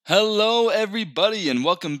Hello, everybody, and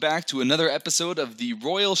welcome back to another episode of the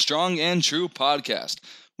Royal Strong and True podcast.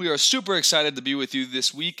 We are super excited to be with you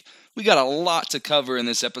this week. We got a lot to cover in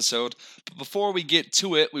this episode, but before we get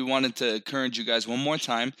to it, we wanted to encourage you guys one more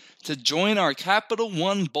time to join our Capital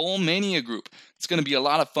One Bowl Mania group. It's going to be a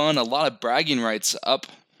lot of fun, a lot of bragging rights up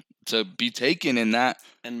to be taken in that.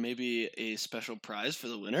 And maybe a special prize for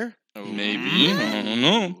the winner? Maybe, I don't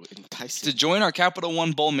know. Enticing. To join our Capital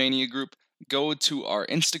One Bowl Mania group, go to our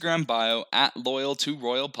Instagram bio at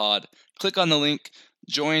Loyal2RoyalPod. Click on the link,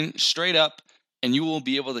 join straight up, and you will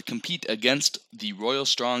be able to compete against the Royal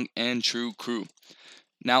Strong and True crew.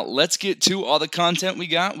 Now, let's get to all the content we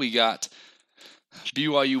got. We got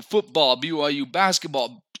BYU football, BYU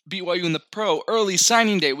basketball, BYU in the pro, early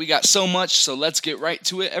signing day. We got so much, so let's get right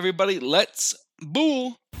to it, everybody. Let's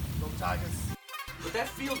bool. Go Tigers. But that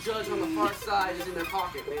field judge on the far side is in their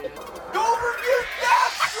pocket, man. Go review that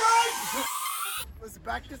strike! Let's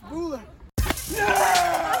back this booler.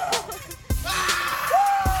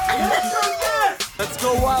 Let's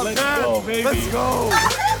go wild. Let's go, baby. Let's go.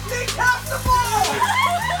 Everything counts the ball!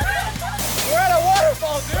 We're at a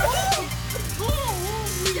waterfall, dude!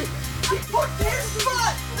 Put his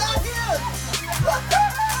foot, not his!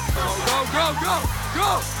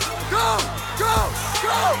 Go!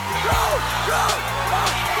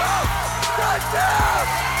 Touchdown!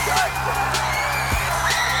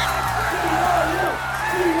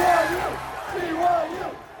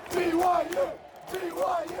 BYU!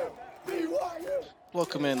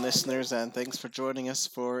 Welcome in, listeners, and thanks for joining us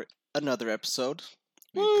for another episode.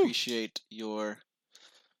 We appreciate your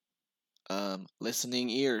listening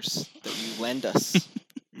ears that you lend us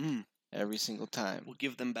every single time. We'll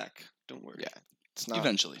give them back. Don't worry. Yeah, it's not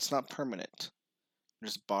Eventually. It's not permanent. We're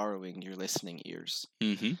just borrowing your listening ears.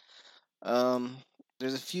 Mm-hmm.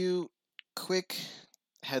 There's a few quick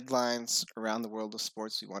headlines around the world of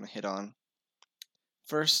sports we want to hit on.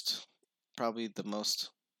 First, probably the most,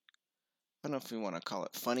 I don't know if we want to call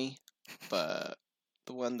it funny, but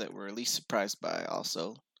the one that we're least surprised by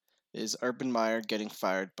also is Urban Meyer getting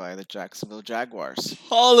fired by the Jacksonville Jaguars.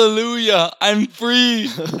 Hallelujah! I'm free!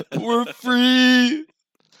 We're free!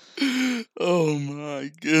 Oh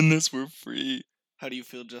my goodness, we're free. How do you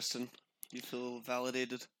feel, Justin? You feel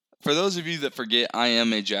validated? For those of you that forget, I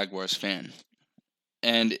am a Jaguars fan.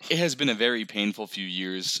 And it has been a very painful few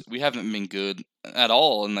years. We haven't been good at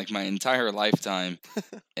all in my entire lifetime,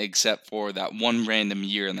 except for that one random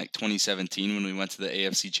year in 2017 when we went to the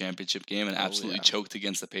AFC Championship game and absolutely choked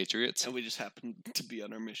against the Patriots. And we just happened to be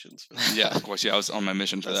on our missions. Yeah, of course. Yeah, I was on my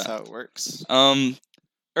mission for That's that. how it works.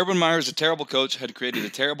 Urban Meyer is a terrible coach, had created a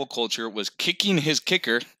terrible culture, was kicking his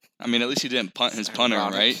kicker. I mean, at least he didn't punt his punter,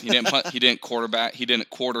 right? He didn't punt. He didn't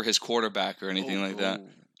quarter his quarterback or anything like that.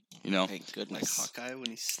 You know, Thank Like goodness. Hawkeye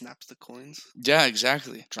when he snaps the coins. yeah,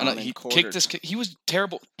 exactly. Drawn and He quartered. kicked his. He was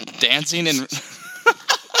terrible dancing and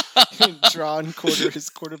Drawn quarter his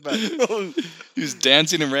quarterback. he was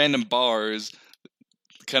dancing in random bars,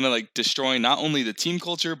 kind of destroying not only the team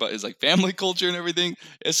culture but his family culture and everything.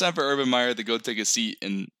 It's time for Urban Meyer to go take a seat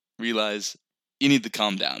and realize you need to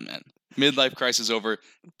calm down, man. Midlife crisis over.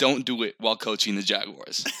 Don't do it while coaching the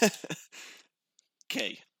Jaguars.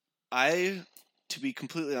 Okay. To be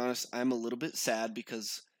completely honest, I'm a little bit sad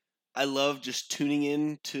because I love just tuning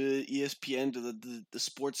in to ESPN, to the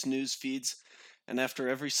sports news feeds. And after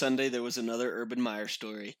every Sunday, there was another Urban Meyer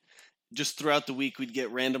story. Just throughout the week, we'd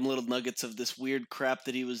get random little nuggets of this weird crap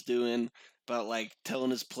that he was doing about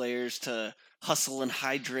telling his players to hustle and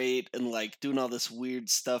hydrate and doing all this weird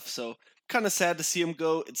stuff. So kind of sad to see him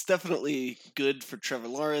go. It's definitely good for Trevor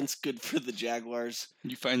Lawrence, good for the Jaguars.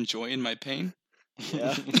 You find joy in my pain?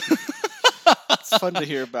 Yeah. It's fun to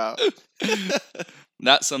hear about.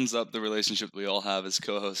 That sums up the relationship we all have as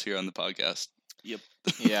co-hosts here on the podcast.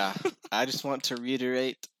 Yeah, I just want to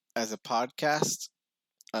reiterate as a podcast,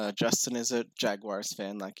 Justin is a Jaguars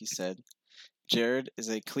fan, like you said. Jared is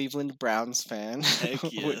a Cleveland Browns fan. Heck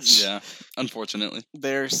yes. Which Yeah, unfortunately.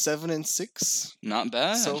 they're 7-6 Not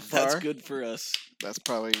bad. so far. That's good for us. That's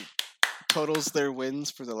probably totals their wins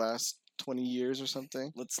for the last 20 years or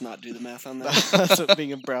something. Let's not do the math on that. That's what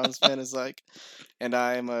being a Browns fan is like. And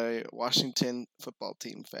I am a Washington football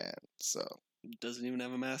team fan. So Doesn't even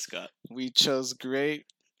have a mascot. we chose great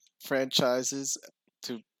franchises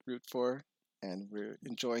to root for, and we're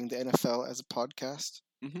enjoying the NFL as a podcast.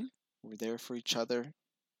 Mhm. We're there for each other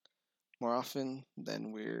more often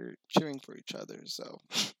than we're cheering for each other. So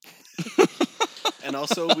And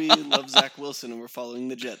also, we love Zach Wilson, and we're following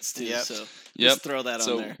the Jets too. Yep. So Yep. just throw that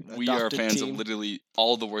So on there. we are Adopted fans team. of literally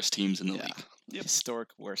all the worst teams in the yeah, league. Yep. historic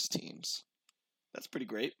worst teams. That's pretty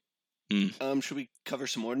great. Should we cover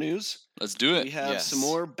some more news? Let's do We it. have Yes. some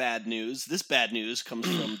more bad news. This bad news comes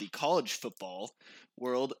from the college football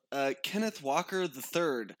world. Kenneth Walker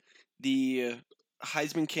III, the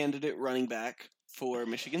Heisman candidate running back for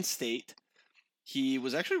Michigan State. He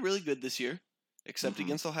was actually really good this year, except Mhm.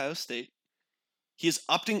 against Ohio State. He is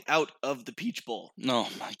opting out of the Peach Bowl. Oh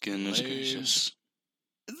my goodness Lame. gracious.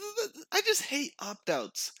 I just hate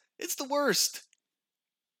opt-outs. It's the worst.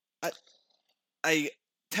 I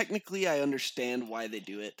technically I understand why they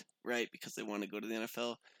do it, right? Because they want to go to the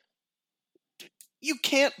NFL. You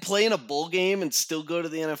can't play in a bowl game and still go to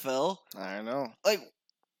the NFL. I know. Like,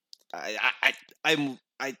 I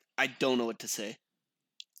don't know what to say.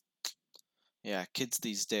 Yeah, kids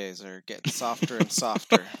these days are getting softer and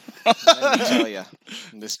softer. Let me tell you,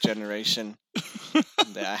 in this generation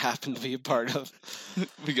that I happen to be a part of.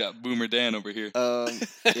 We got Boomer Dan over here.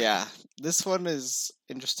 Yeah, this one is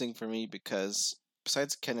interesting for me because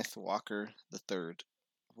besides Kenneth Walker III,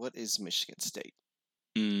 what is Michigan State?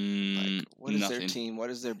 Like, what is their Nothing. team?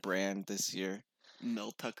 What is their brand this year?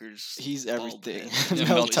 Mel Tucker's. He's bald everything. head. Yeah,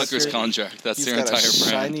 Mel Tucker's contract. That's He's their got entire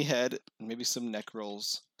a brand. shiny head, maybe some neck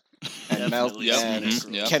rolls, and Mel Definitely Yep, and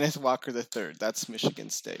mhm, yep. Kenneth Walker III. That's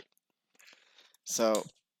Michigan State. So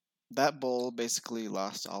that bowl basically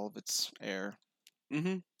lost all of its air.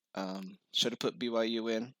 Mm-hmm. Should have put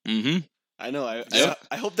BYU in. Mm-hmm. I know. Yep.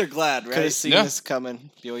 I hope they're glad, Could have right? seen Yeah. this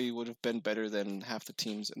coming. BYU would have been better than half the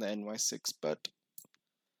teams in the NY6, but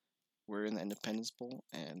we're in the Independence Bowl,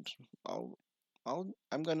 and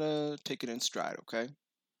I'm gonna take it in stride. Okay,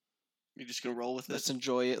 You're just gonna roll with let's it.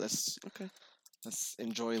 enjoy it. Let's Okay.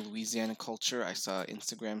 enjoy Louisiana culture. I saw an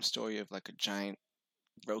Instagram story of like a giant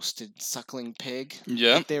roasted suckling pig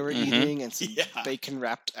Yeah. that they were mhm. eating, and some Yeah. bacon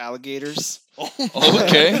wrapped alligators. Oh,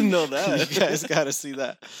 Okay. I didn't know You that. guys gotta see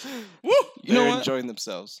that. Woo! You know They're what? enjoying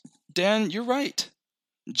themselves. Dan, you're right.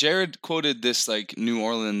 Jared quoted this like New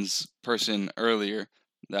Orleans person earlier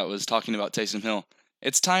that was talking about Taysom Hill.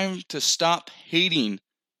 It's time to stop hating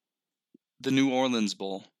the New Orleans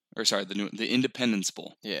Bowl, or sorry, the Independence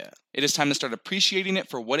Bowl. Yeah. It is time to start appreciating it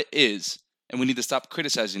for what it is, and we need to stop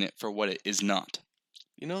criticizing it for what it is not.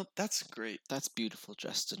 You know, that's great. That's beautiful,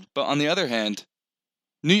 Justin. But on the other hand,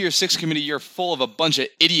 New Year's Six committee, you're full of a bunch of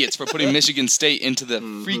idiots for putting Michigan State into the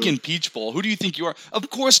Mhm. freaking Peach Bowl. Who do you think you are? Of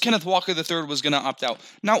course, Kenneth Walker III was going to opt out.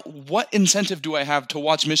 Now, what incentive do I have to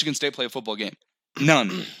watch Michigan State play a football game?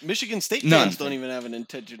 None. Michigan State None. fans don't even have an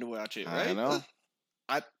intention to watch it, right? I know.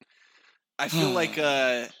 I feel like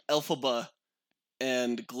Elphaba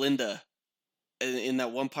and Glinda in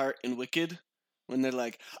that one part in Wicked when they're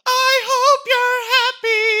like, "I hope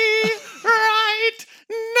you're happy right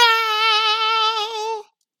now."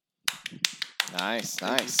 Nice,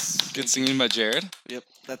 nice. Good singing by Jared. Yep,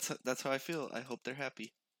 that's how I feel. I hope they're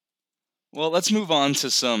happy. Well, let's move on to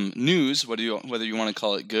some news. Whether you want to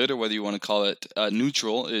call it good or whether you want to call it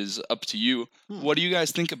neutral is up to you. Hmm. What do you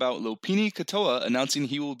guys think about Lopini Katoa announcing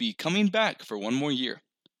he will be coming back for one more year?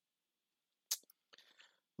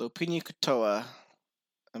 Lopini Katoa,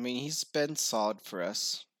 I mean, he's been solid for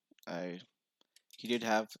us. He did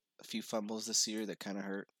have a few fumbles this year that kind of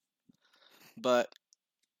hurt, but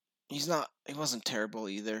he wasn't terrible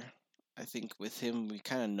either. I think with him, we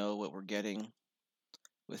kind of know what we're getting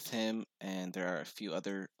with him, and there are a few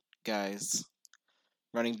other guys,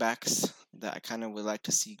 running backs, that I kind of would like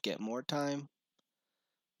to see get more time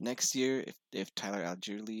next year if Tyler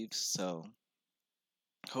Algier leaves. So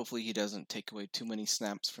hopefully he doesn't take away too many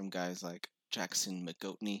snaps from guys like Jackson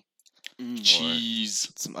McGoatney,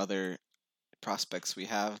 Jeez. some other prospects we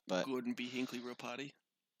have. But Gordon B. Hinckley Ropati.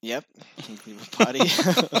 yep, Hinkley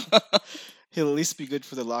Rapati. He'll at least be good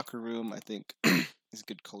for the locker room. I think he's a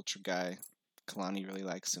good culture guy. Kalani really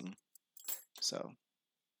likes him. So,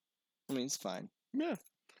 I mean, he's fine. Yeah.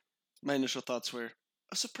 My initial thoughts were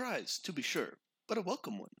a surprise, to be sure, but a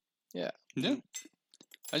welcome one. Yeah. I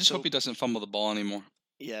just So- hope he doesn't fumble the ball anymore.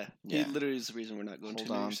 Yeah, Yeah. He literally is the reason we're not going Hold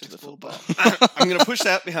to New on Year's to Six the Bowl, football. but I'm going to push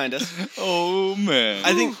that behind us. Oh, man.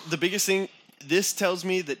 I think the biggest thing, this tells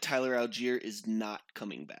me that Tyler Algier is not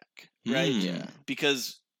coming back, right? Hmm. Yeah.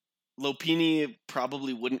 Because Lopini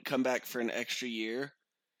probably wouldn't come back for an extra year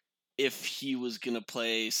if he was going to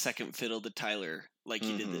play second fiddle to Tyler like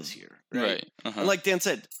he did this year, right? Right. Uh-huh. And like Dan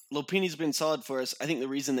said, Lopini's been solid for us. I think the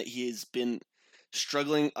reason that he has been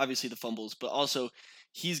struggling, obviously the fumbles, but also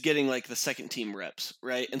he's getting like the second team reps,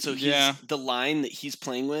 right? And so Yeah. the line that he's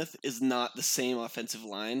playing with is not the same offensive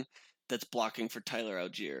line that's blocking for Tyler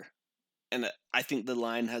Algier. And I think the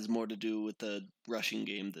line has more to do with the rushing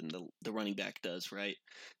game than the running back does, right?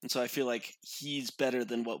 And so I feel like he's better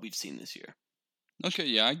than what we've seen this year. Okay,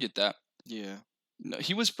 yeah, I get that. Yeah. No,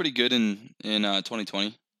 he was pretty good in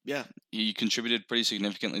 2020. Yeah. He contributed pretty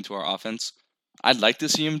significantly to our offense. I'd like to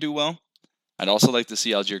see him do well. I'd also like to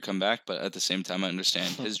see Algier come back, but at the same time, I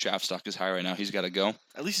understand his draft stock is high right now. He's got to go.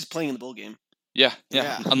 At least he's playing in the bowl game. Yeah.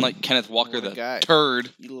 Yeah. Unlike Kenneth Walker What a the guy.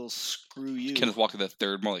 turd. You little screw you. Kenneth Walker the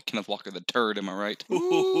third, more like Kenneth Walker the turd. Am I right?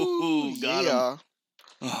 Ooh, got him. yeah.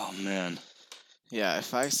 Oh man. Yeah,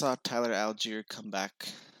 if I saw Tyler Algier come back,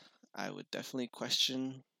 I would definitely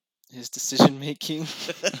question his decision making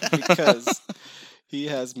because he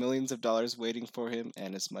has millions of dollars waiting for him,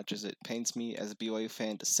 and as much as it pains me as a BYU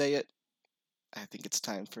fan to say it, I think it's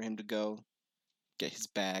time for him to go get his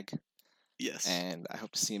bag, Yes. and I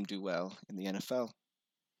hope to see him do well in the NFL.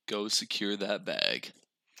 Go secure that bag.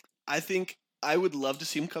 I think I would love to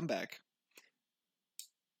see him come back.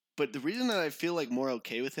 But the reason that I feel like more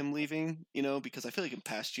okay with him leaving, because I feel like in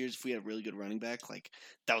past years, if we had a really good running back, like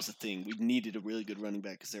that was the thing. We needed a really good running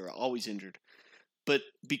back because they were always injured. But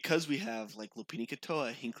because we have like Lopini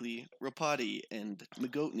Katoa, Hinckley Rapati, and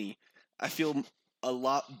Magotny, I feel a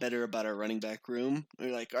lot better about our running back room.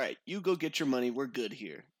 We're like, all right, you go get your money. We're good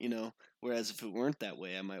here, Whereas if it weren't that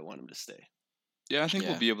way, I might want him to stay. Yeah, I think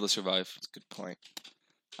Yeah. we'll be able to survive. That's a good point.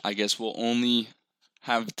 I guess we'll only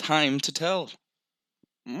have time to tell.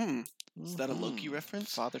 Is that a Loki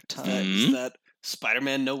reference? Father Is that, Time. is that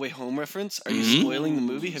Spider-Man No Way Home reference? Are you Mhm. spoiling the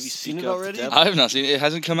movie? Have you Speak seen it of the already? devil. I have not seen it. It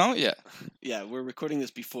hasn't come out yet. Yeah, we're recording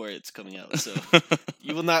this before it's coming out, so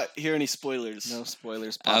you will not hear any spoilers. No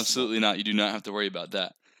spoilers possible. Absolutely not. You do not have to worry about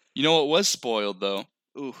that. You know what was spoiled though?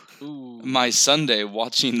 Ooh. Ooh. My Sunday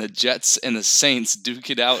watching the Jets and the Saints duke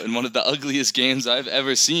it out in one of the ugliest games I've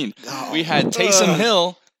ever seen. Oh. We had Taysom Ugh.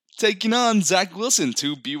 Hill taking on Zach Wilson,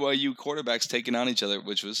 two BYU quarterbacks taking on each other,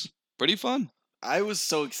 which was pretty fun. I was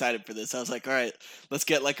so excited for this. I was like, all right, let's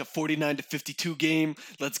get like a 49-52 game.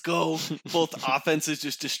 Let's go. Both offenses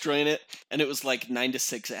just destroying it. And it was like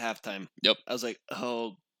 9-6 at halftime. Yep. I was like,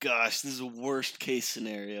 oh gosh, this is a worst case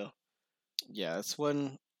scenario. Yeah, this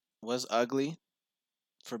one was ugly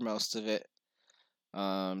for most of it.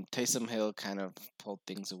 Taysom Hill kind of pulled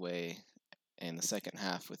things away in the second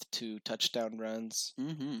half with 2 touchdown runs.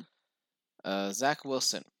 Mm-hmm. Zach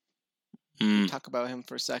Wilson. Mm. Talk about him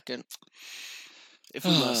for a second. If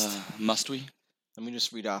we must. Must we? Let me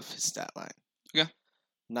just read off his stat line. Okay.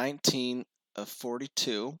 19 of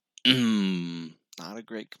 42. Mm. Not a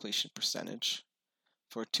great completion percentage.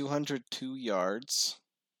 For 202 yards,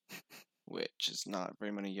 which is not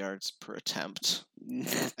very many yards per attempt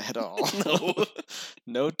at all. No.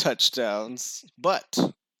 No touchdowns, but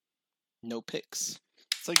no picks.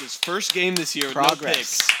 It's like his first game this year with no Progress.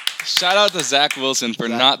 picks. Shout out to Zach Wilson for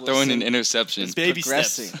Zach not throwing an Wilson interception. It's baby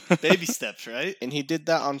progressing. steps. Baby steps, right? And he did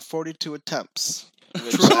that on 42 attempts,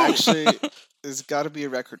 which True. actually has got to be a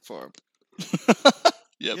record for him.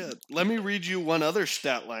 Yep. Yeah. Let me read you one other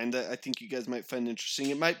stat line that I think you guys might find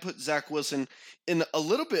interesting. It might put Zach Wilson in a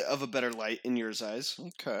little bit of a better light in your eyes,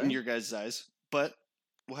 Okay. in your guys' eyes, but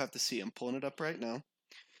we'll have to see. I'm pulling it up right now.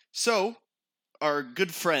 So, our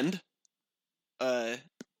good friend,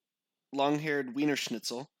 long-haired Wiener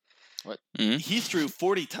Schnitzel, Mhm. he threw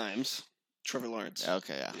 40 times. Trevor Lawrence.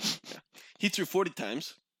 Okay, yeah. He threw 40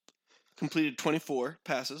 times, completed 24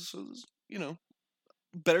 passes, so it was,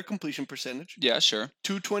 better completion percentage. Yeah, sure.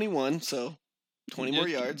 221, so 20 more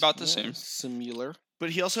Yeah, yards. About the same. Similar. But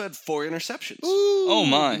he also had 4 interceptions. Oh,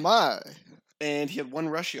 my. My. And he had one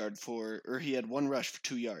rush for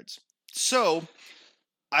 2 yards. So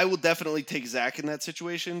I will definitely take Zach in that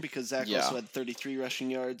situation because Zach Yeah. also had 33 rushing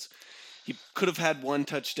yards. He could have had one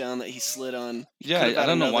touchdown that he slid on. He Yeah, could have I had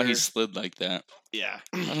don't know why he another- slid like that. Yeah.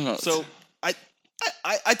 I don't know. So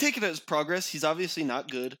I take it as progress. He's obviously not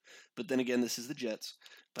good, but then again, this is the Jets.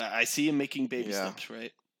 But I see him making baby Yeah. steps,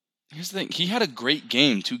 right? Here's the thing. He had a great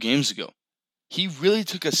game 2 games ago. He really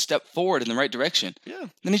took a step forward in the right direction. Yeah.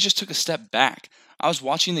 Then he just took a step back. I was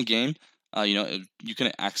watching the game. You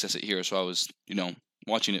couldn't access it here, so I was,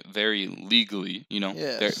 watching it very legally.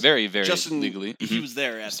 Yes. Very, very Justin, legally. he Mhm. was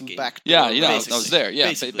there at the Some game. back. Yeah, door I Basically. was there. Yeah,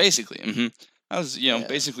 Basically. basically. I was, Yeah.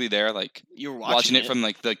 basically there, like You were watching it from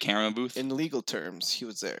like the camera booth. In legal terms, he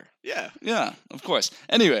was there. Yeah. Yeah, of course.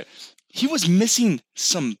 Anyway, he was missing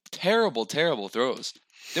some terrible, terrible throws.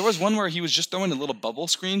 There was one where he was just throwing a little bubble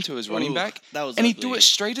screen to his running Ooh, back, That was and he ugly. threw it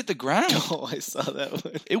straight at the ground. Oh, I saw that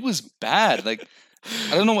one. It was bad. Like,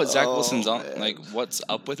 I don't know what Zach Oh, Wilson's on. man. Like, what's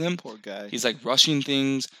up with him? Poor guy. He's like rushing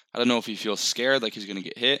things. I don't know if he feels scared, like he's gonna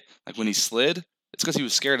get hit. Like when he slid, it's because he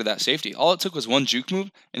was scared of that safety. All it took was one juke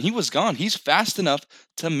move, and he was gone. He's fast enough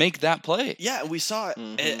to make that play. Yeah, and we saw it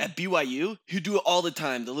Mhm. at BYU. He'd do it all the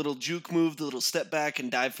time. The little juke move, the little step back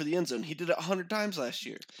and dive for the end zone. He did it 100 times last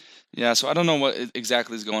year. Yeah, so I don't know what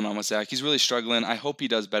exactly is going on with Zach. He's really struggling. I hope he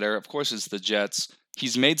does better. Of course, it's the Jets.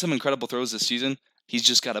 He's made some incredible throws this season. He's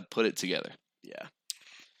just got to put it together. Yeah.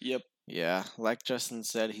 Yep. Yeah, like Justin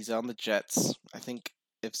said, he's on the Jets. I think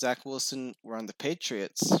if Zach Wilson were on the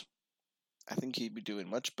Patriots, I think he'd be doing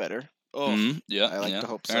much better. Oh, Yeah, I like yeah, to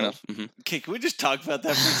hope fair so. enough. okay. Can we just talk about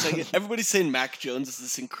that for a second? Everybody's saying Mac Jones is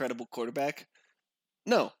this incredible quarterback.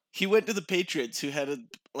 No, he went to the Patriots, who had a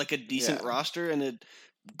decent Yeah. roster and a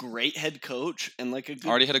great head coach and like a good.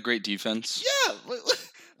 Already had a great defense. Yeah,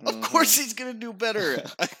 of course he's gonna do better.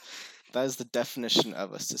 That is the definition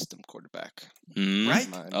of a system quarterback. Mhm. Right?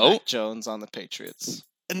 Mac Jones on the Patriots.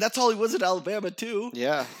 And that's all he was at Alabama too.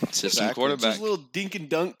 Yeah, System exactly. quarterback. Just a little dink and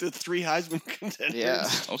dunk to 3 Heisman contenders. Yeah.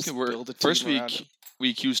 Okay, Just we're build a team first around week him. we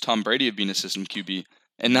accused Tom Brady of being a system QB,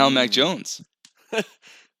 and now Mac Jones.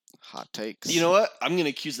 Hot takes. You know what? I'm gonna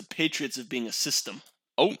accuse the Patriots of being a system.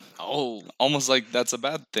 Oh, almost like that's a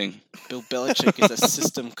bad thing. Bill Belichick is a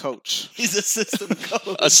system coach. He's a system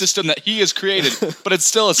coach. A system that he has created, but it's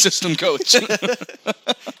still a system coach.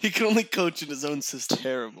 He can only coach in his own system.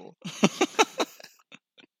 Terrible.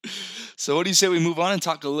 So what do you say we move on and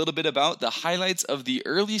talk a little bit about the highlights of the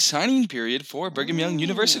early signing period for Brigham Young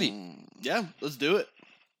University? Yeah, let's do it.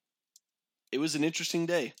 It was an interesting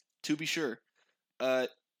day, to be sure.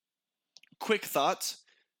 Quick thoughts.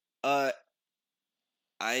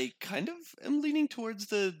 I kind of am leaning towards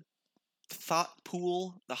the thought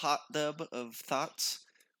pool, the hot tub of thoughts,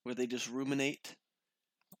 where they just ruminate.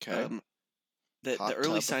 Okay. The Hot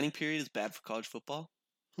early tub. signing period is bad for college football.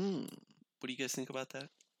 Hmm. What do you guys think about that?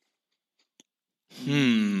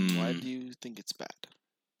 Why do you think it's bad?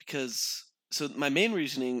 Because my main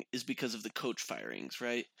reasoning is because of the coach firings,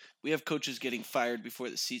 right? We have coaches getting fired before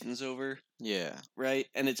the season's over, Yeah. right?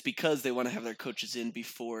 And it's because they want to have their coaches in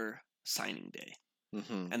before signing day.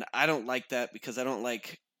 Mm-hmm. And I don't like that because I don't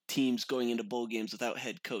like teams going into bowl games without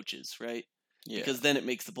head coaches, right? Yeah. Because then it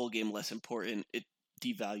makes the bowl game less important. It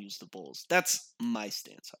devalues the bowls. That's my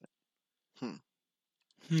stance on it.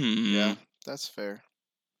 Yeah, that's fair.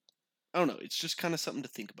 I don't know. It's just kind of something to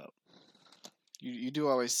think about. You do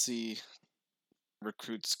always see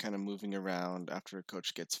recruits kind of moving around after a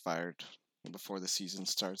coach gets fired before the season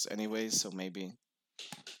starts anyways, so maybe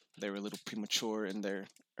they were a little premature in their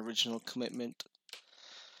original commitment.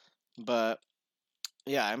 But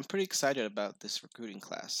yeah, I'm pretty excited about this recruiting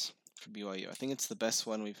class for BYU. I think it's the best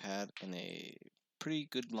one we've had in a pretty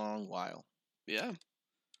good long while. Yeah.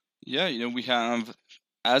 Yeah, we have,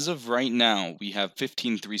 as of right now, we have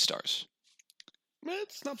 15 3-stars.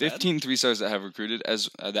 It's not bad. 15 3-stars that have recruited,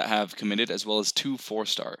 that have committed, as well as 2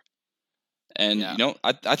 4-star. And, Yeah.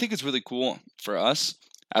 I think it's really cool for us.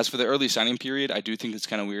 As for the early signing period, I do think it's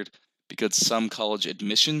kind of weird because some college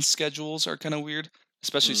admissions schedules are kind of weird.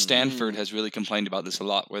 Especially Stanford has really complained about this a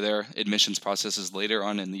lot, where their admissions process is later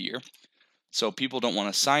on in the year. So people don't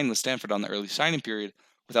want to sign with Stanford on the early signing period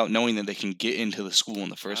without knowing that they can get into the school in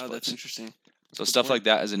the first Wow, place. that's interesting. So Good stuff point. like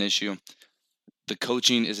that is an issue. The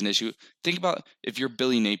coaching is an issue. Think about if you're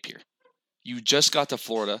Billy Napier. You just got to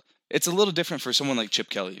Florida. It's a little different for someone like Chip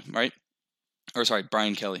Kelly, right? Or sorry,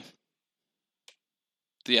 Brian Kelly.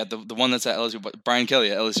 Yeah, the one that's at LSU, but Brian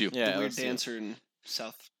Kelly at LSU. Yeah, The weird LSU. dancer in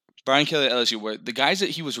South. Brian Kelly at LSU, where the guys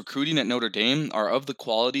that he was recruiting at Notre Dame are of the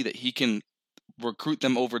quality that he can recruit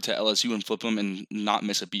them over to LSU and flip them and not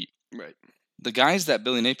miss a beat. Right. The guys that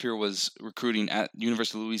Billy Napier was recruiting at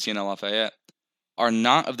University of Louisiana Lafayette are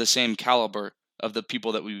not of the same caliber of the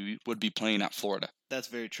people that we would be playing at Florida. That's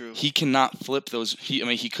very true. He cannot flip those.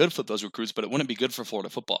 He could flip those recruits, but it wouldn't be good for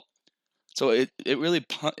Florida football. So it really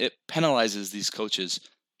it penalizes these coaches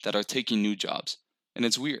that are taking new jobs, and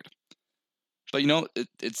it's weird. But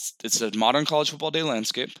it's a modern college football day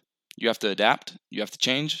landscape. You have to adapt. You have to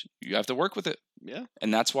change. You have to work with it. Yeah.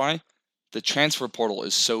 And that's why the transfer portal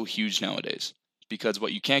is so huge nowadays. Because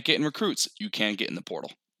what you can't get in recruits, you can get in the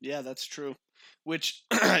portal. Yeah, that's true. Which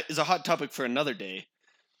is a hot topic for another day.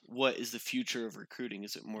 What is the future of recruiting?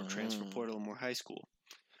 Is it more transfer portal or more high school?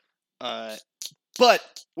 But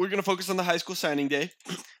we're going to focus on the high school signing day.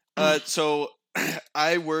 So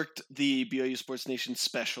I worked the BYU Sports Nation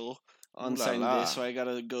special on Ooh la signing la. day, so I got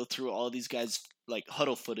to go through all these guys' like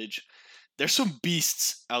huddle footage. There's some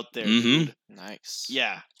beasts out there, Mhm. dude. Nice.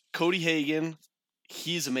 Yeah, Cody Hagan,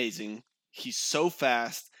 he's amazing. He's so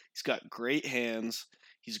fast. He's got great hands.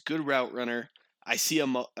 He's a good route runner. I see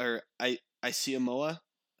him,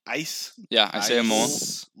 Ice. Yeah, I say Moa.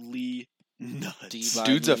 Holy nuts. D-line.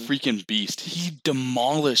 Dude's a lineman. freaking beast. He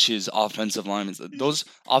demolishes offensive linemen. Those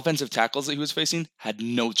offensive tackles that he was facing had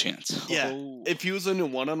no chance. Yeah, Oh. if he was in a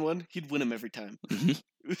one-on-one, he'd win him every time. Mhm.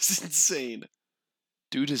 It was insane.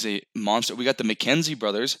 Dude is a monster. We got the McKenzie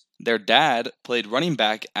brothers. Their dad played running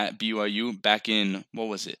back at BYU back in, what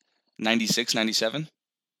was it, 96, 97?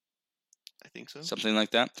 think so. something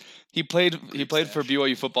like that. He played for stash.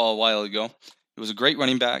 BYU football a while ago. He was a great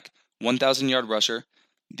running back, 1,000-yard rusher.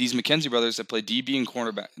 These McKenzie brothers that play DB and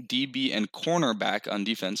cornerback on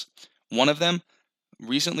defense. One of them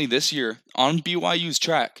recently this year on BYU's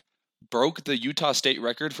track broke the Utah State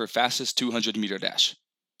record for fastest 200-meter dash.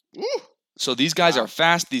 Woo! So these guys are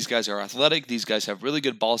fast. These guys are athletic. These guys have really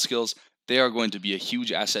good ball skills. They are going to be a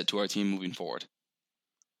huge asset to our team moving forward.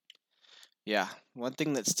 Yeah, one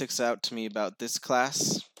thing that sticks out to me about this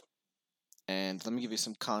class, and let me give you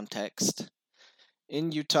some context.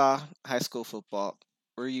 In Utah high school football,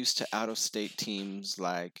 we're used to out-of-state teams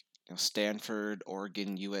like Stanford,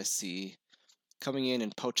 Oregon, USC, coming in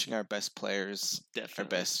and poaching our best players, Definitely. our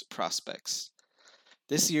best prospects.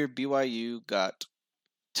 This year, BYU got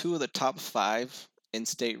 2 of the top 5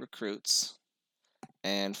 in-state recruits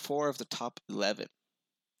and 4 of the top 11.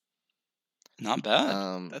 Not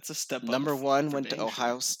bad. That's a step up. Number 1 for went to dang sure.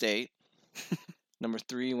 Ohio State. Number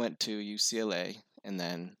 3 went to UCLA, and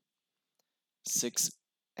then 6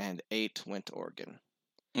 and 8 went to Oregon.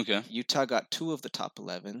 Okay. Utah got 2 of the top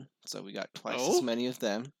 11, so we got twice Oh. as many of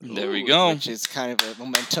them, There we Ooh, go. which is kind of a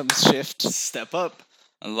momentum shift. Step up.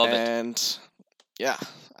 I love it. And yeah,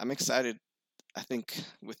 I'm excited. I think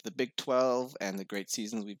with the Big 12 and the great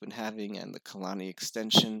seasons we've been having and the Kalani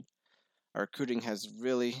extension, our recruiting has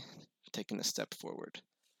really taken a step forward.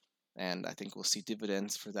 And I think we'll see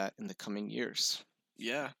dividends for that in the coming years.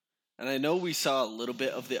 Yeah. And I know we saw a little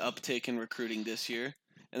bit of the uptick in recruiting this year,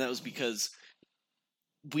 and that was because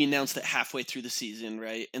we announced it halfway through the season,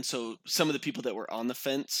 right? And so some of the people that were on the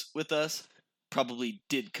fence with us probably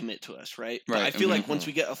did commit to us, right? But Right, I feel like mhm. once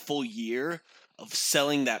we get a full year of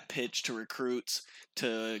selling that pitch to recruits,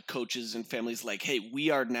 to coaches and families, like, hey, we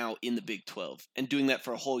are now in the Big 12, and doing that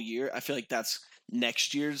for a whole year, I feel like that's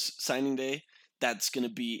next year's signing day. That's going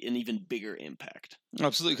to be an even bigger impact.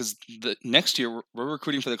 Absolutely, because the next year we're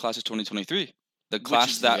recruiting for the class of 2023, the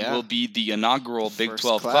class is- that yeah. will be the inaugural The Big first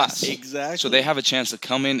 12 class. class. Exactly. So they have a chance to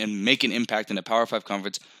come in and make an impact in the Power 5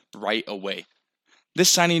 conference right away. This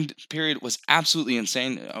signing period was absolutely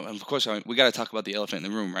insane. Of course, we got to talk about the elephant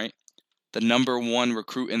in the room, right? The number 1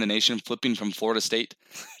 recruit in the nation flipping from Florida State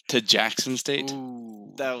to Jackson State.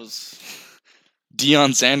 Ooh. That was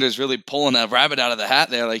Deion Sanders really pulling a rabbit out of the hat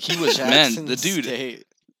there. Like, he was, man, Jackson the dude. State.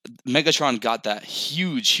 Megatron got that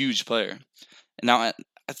huge player. And now,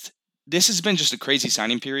 this has been just a crazy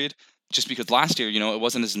signing period, just because last year, it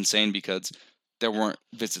wasn't as insane because there weren't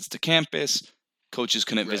visits to campus, coaches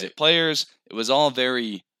couldn't Right. visit players. It was all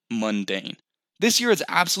very mundane. This year, it's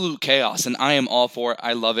absolute chaos, and I am all for it.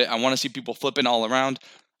 I love it. I want to see people flipping all around.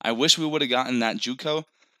 I wish we would have gotten that JUCO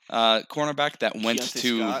cornerback that went Keontae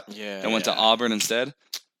to Scott. Yeah. that went to Auburn instead.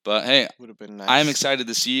 But hey, Would have been nice. I am excited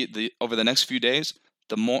to see over the next few days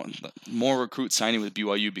the more recruits signing with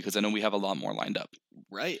BYU, because I know we have a lot more lined up.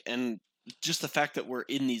 Right. And just the fact that we're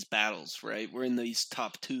in these battles, right? We're in these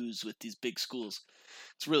top 2s with these big schools.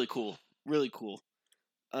 It's really cool. Really cool.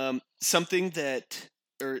 Someone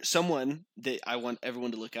that I want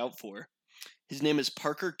everyone to look out for. His name is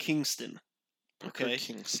Parker Kingston. Parker Okay.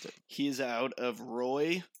 Kingston. He is out of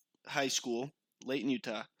Roy High School, Layton,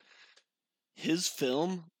 Utah. His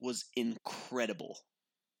film was incredible.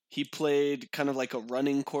 He played kind of like a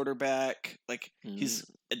running quarterback. Like, he's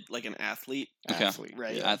like an athlete. Okay. Athlete.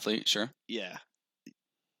 Right. Yeah. Athlete, sure. Yeah.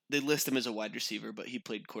 They list him as a wide receiver, but he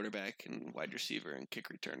played quarterback and wide receiver and kick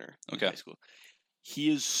returner in Okay. high school.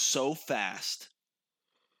 He is so fast.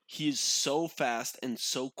 He is so fast and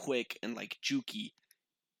so quick and like jukey.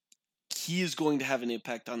 He is going to have an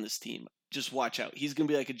impact on this team. Just watch out. He's going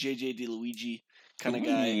to be like a JJ DeLuigi kind of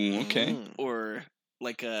guy. Ooh, okay. Mm. Or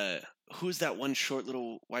like who's that one short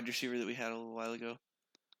little wide receiver that we had a little while ago?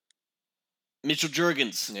 Mitchell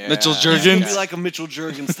Juergens. Yeah. Mitchell He's going to Juergens. be like a Mitchell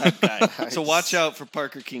Juergens type guy. So Nice. watch out for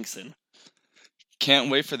Parker Kingston.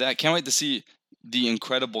 Can't wait for that. Can't wait to see the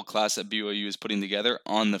incredible class that BYU is putting together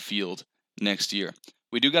on the field next year.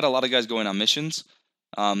 We do got a lot of guys going on missions.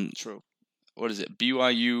 True. What is it? The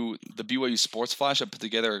BYU Sports Flash. I put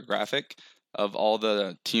together a graphic of all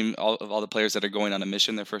the players that are going on a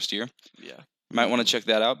mission their first year. Yeah. You might want to check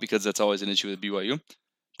that out because that's always an issue with BYU.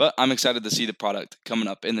 But I'm excited to see the product coming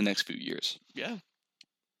up in the next few years. Yeah.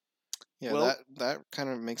 Yeah, Well- that kind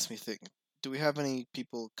of makes me think. Do we have any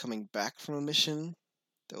people coming back from a mission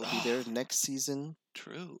that will be there next season?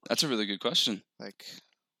 True. That's a really good question. Like,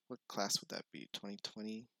 what class would that be?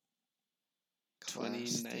 2020? Class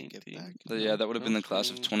they get 2019. back? But yeah, that would have been the class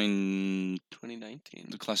of 2019.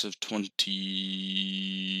 the class of 20.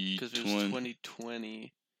 Because it was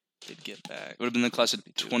 2020. They'd get back. It would have been the class of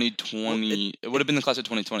 2020. It would have been the class of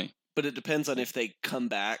 2020. But it depends on if they come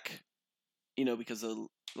back because of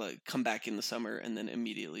like come back in the summer and then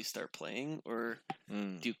immediately start playing, or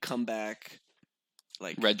Mm. do you come back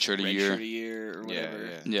like Redshirt a year. or whatever?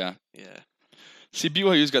 Yeah. Yeah. See,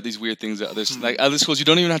 BYU's got these weird things that other schools you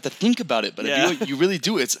don't even have to think about it, but at Yeah. BYU, you really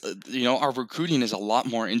do. It's our recruiting is a lot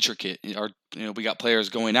more intricate. We got players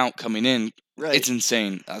going out, coming in. Right. It's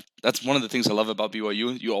insane. That's one of the things I love about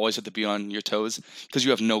BYU. You always have to be on your toes because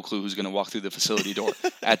you have no clue who's going to walk through the facility door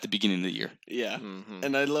at the beginning of the year. Yeah. Mhm.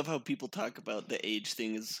 And I love how people talk about the age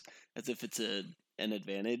thing as if it's an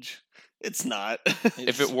advantage. It's not.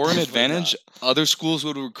 If it were an definitely advantage, other schools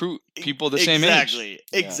would recruit people the same age. Exactly.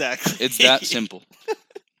 Yeah. Exactly. It's that simple.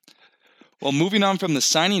 Well, moving on from the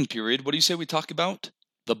signing period, what do you say we talk about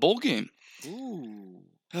the bowl game? Ooh.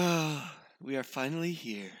 We are finally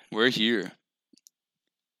here. We're here.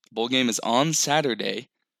 Bowl game is on Saturday,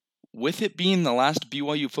 with it being the last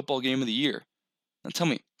BYU football game of the year. Now tell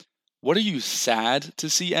me, what are you sad to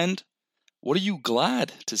see end? What are you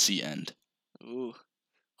glad to see end? Ooh.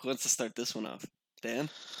 Who wants to start this one off? Dan?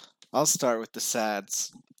 I'll start with the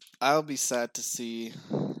sads. I'll be sad to see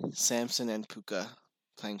Samson and Puka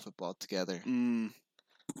playing football together.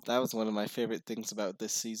 That was one of my favorite things about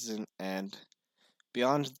this season, and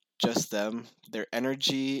beyond just them, their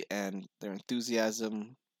energy and their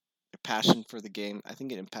enthusiasm, their passion for the game, I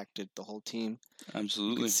think it impacted the whole team. You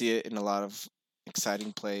Absolutely. could see it in a lot of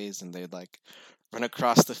exciting plays, and they'd like run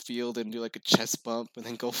across the field and do like a chest bump and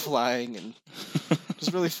then go flying, and it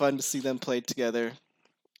was really fun to see them play together.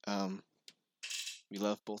 We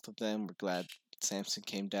love both of them. We're glad Samson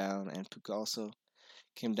came down and Puka also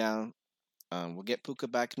came down. We'll get Puka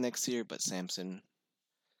back next year, but Samson,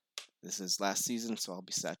 this is last season, so I'll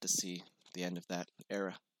be sad to see the end of that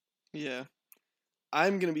era. Yeah.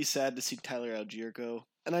 I'm going to be sad to see Tyler Algier go.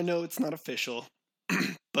 And I know it's not official,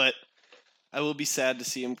 but I will be sad to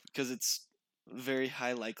see him because it's very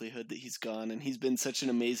high likelihood that he's gone. And he's been such an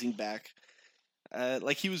amazing back.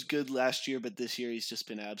 He was good last year, but this year he's just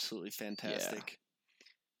been absolutely fantastic.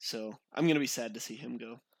 So I'm going to be sad to see him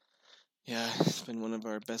go. Yeah, he's been one of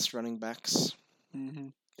our best running backs Mm-hmm.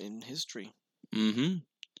 in history. Mm-hmm.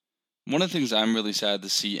 One of the things I'm really sad to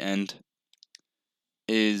see end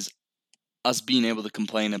is us being able to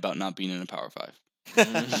complain about not being in a Power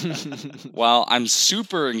 5. While I'm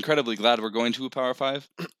super incredibly glad we're going to a Power 5,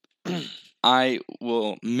 I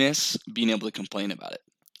will miss being able to complain about it.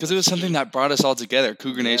 Because it was something that brought us all together.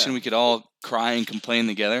 Cougar Nation, Yeah. we could all cry and complain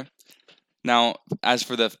together. Now, as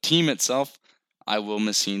for the team itself, I will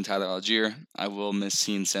miss seeing Tyler Algier. I will miss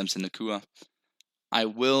seeing Samson Nakua. I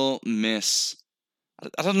will miss...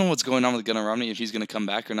 I don't know what's going on with Gunnar Romney, if he's going to come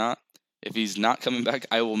back or not. If he's not coming back,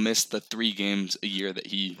 I will miss the 3 games a year that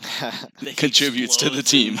he contributes to the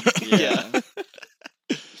team. Yeah.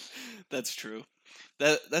 That's true.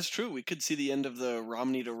 That's true. We could see the end of the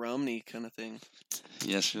Romney to Romney kind of thing.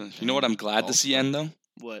 Yes. You know what I'm glad to see end, though?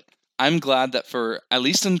 What? I'm glad that for at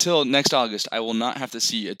least until next August, I will not have to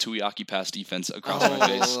see a Tuiaki pass defense across my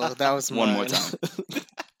face. That was One more mine. time.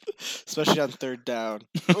 Especially on third down.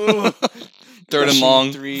 Ooh. Third and Rushing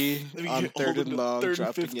long. 3 Let me on get third hold of and the long, third and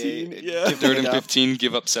dropping 15, 8. yeah. giving Third it and up 15,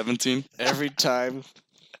 give up 17. every time.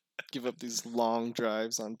 Give up these long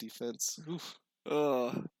drives on defense. Oof.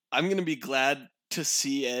 I'm gonna be glad to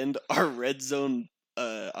see end our red zone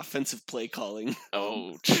offensive play calling.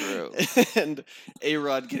 Oh, true. And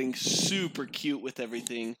A-Rod getting super cute with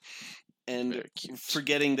everything, and Very cute.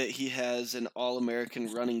 forgetting that he has an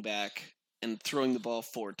All-American running back and throwing the ball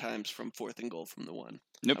 4 times from 4th and goal from the 1.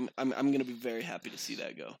 Yep. I'm gonna be very happy to see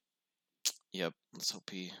that go. Yep. Let's hope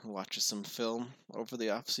he watches some film over the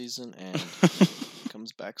off season and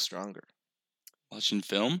comes back stronger. Watching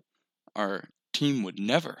film, our team would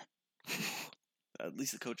never. At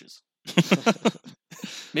least the coaches.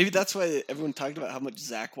 Maybe that's why everyone talked about how much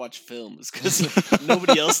Zach watched film, is because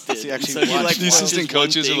nobody else did. He And actually he, watched The watches assistant watches one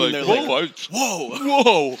coaches are thing and like, they're whoa.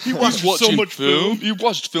 whoa, he watched so much film? You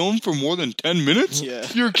watched film for more than 10 minutes? Yeah.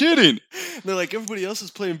 You're kidding. And they're like, everybody else is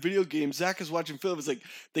playing video games. Zach is watching film. It's like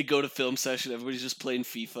they go to film session. Everybody's just playing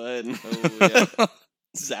FIFA, and Oh, yeah.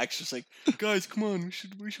 Zach's just like, guys, come on, we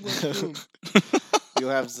should watch film. You'll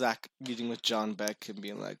have Zach meeting with John Beck and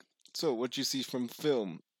being like, "So, what'd you see from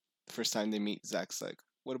film?" First time they meet, Zach's like,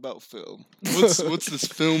 "What about film? What's this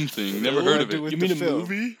film thing? Never What heard do I of do it. with You the mean a film?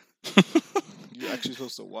 movie? You're actually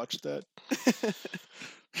supposed to watch that?"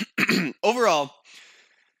 Overall,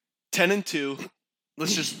 10-2.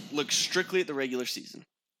 Let's just look strictly at the regular season.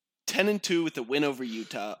 10-2 with the win over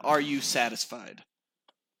Utah. Are you satisfied?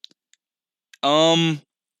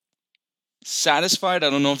 Satisfied, I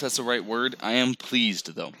don't know if that's the right word. I am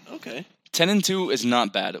pleased, though. Okay. 10-2 is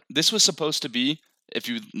not bad. This was supposed to be, if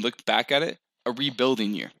you look back at it, a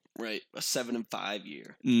rebuilding year. Right, a 7-5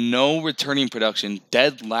 year. No returning production,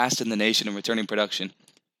 dead last in the nation in returning production.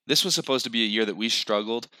 This was supposed to be a year that we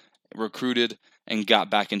struggled, recruited, and got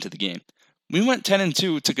back into the game. We went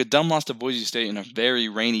 10-2, took a dumb loss to Boise State in a very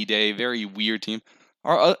rainy day, very weird team.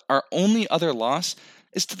 Our only other loss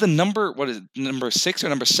is to the number 6 or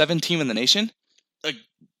number 7 team in the nation.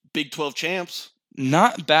 Big 12 champs.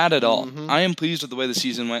 Not bad at all. Mhm. I am pleased with the way the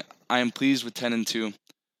season went. I am pleased with 10-2.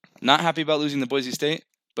 Not happy about losing to Boise State,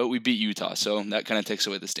 but we beat Utah, so that kind of takes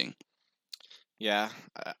away the sting. Yeah,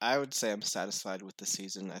 I would say I'm satisfied with the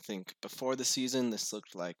season. I think before the season, this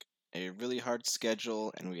looked like a really hard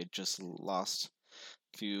schedule, and we had just lost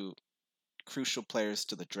a few crucial players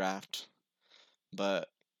to the draft. But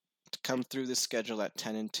to come through this schedule at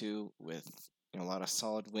 10-2 with a lot of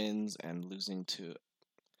solid wins and losing to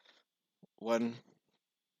one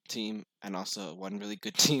team and also one really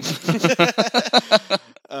good team.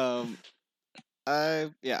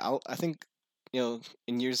 I think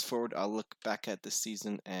in years forward, I'll look back at this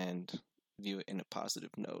season and view it in a positive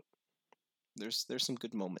note. There's some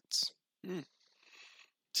good moments.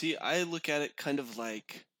 See, I look at it kind of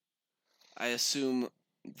like I assume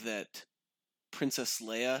that Princess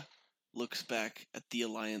Leia looks back at the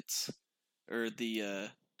Alliance, or the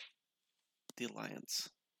Alliance.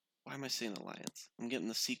 Why am I saying Alliance? I'm getting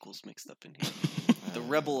the sequels mixed up in here. The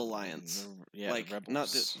Rebel Alliance. Yeah, like the Rebels. not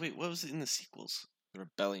the wait. What was it in the sequels? The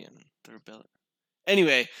Rebellion. The Rebellion.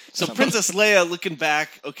 Anyway, so Princess Leia looking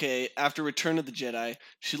back, okay, after Return of the Jedi,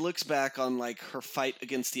 she looks back on like her fight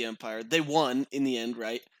against the Empire. They won in the end,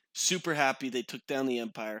 right? Super happy they took down the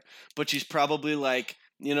Empire, but she's probably like,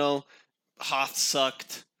 Hoth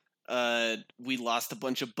sucked. We lost a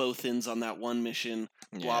bunch of Bothans on that one mission.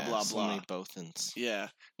 Blah blah so blah. many Bothans. Yeah,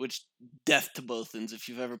 which death to Bothans. If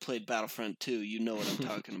you've ever played Battlefront 2, you know what I'm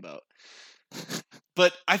talking about.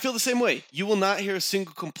 But I feel the same way. You will not hear a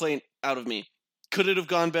single complaint out of me. Could it have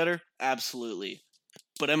gone better? Absolutely.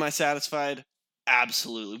 But am I satisfied?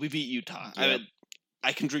 Absolutely. We beat Utah. Yep.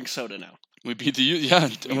 I can drink soda now. We beat yeah.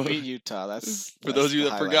 We beat Utah. That's For those of you the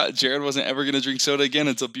that highlight. forgot, Jared wasn't ever going to drink soda again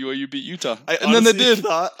until BYU beat Utah. I And then they honestly did.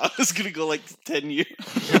 thought I was going to go like 10 years.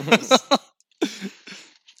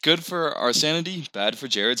 Good for our sanity, bad for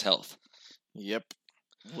Jared's health. Yep.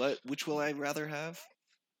 Which will I rather have?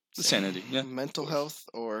 The sanity, yeah. Mental health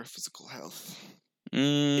or physical health?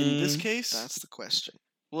 In this Mm, case? That's the question.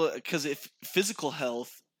 Well, because if physical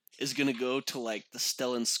health is going to go to like the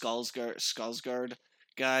Stellan Skarsgård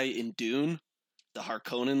guy in Dune, the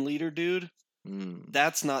Harkonnen leader dude,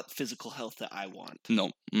 that's not physical health that I want. no.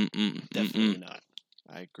 Definitely not.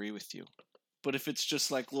 I agree with you. But if it's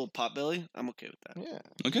just like a little potbelly, I'm okay with that.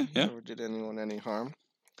 Yeah. Okay, yeah. Never did anyone any harm.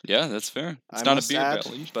 Yeah, that's fair. It's I not a must beer add-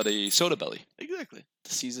 belly, but a soda belly. Exactly.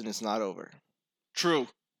 The season is not over. True.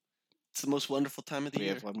 It's the most wonderful time of the We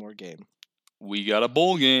year. have one more game. We got a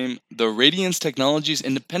bowl game, the Radiance Technologies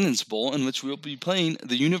Independence Bowl, in which we'll be playing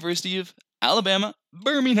the University of Alabama,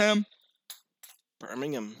 Birmingham.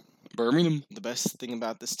 Birmingham. Birmingham. The best thing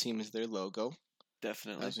about this team is their logo.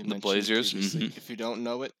 Definitely. As we The mentioned Blazers, previously. mhm. If you don't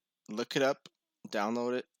know it, look it up,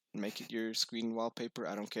 download it, make it your screen wallpaper.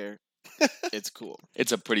 I don't care. It's cool.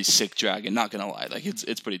 It's a pretty sick dragon, not gonna lie. Like it's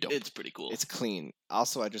pretty dope. It's pretty cool. It's clean.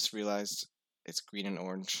 Also, I just realized it's green and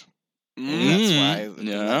orange. Mm. That's why I've been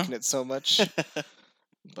yeah. liking it so much.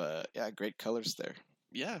 But yeah, great colors there.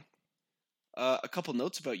 Yeah. A couple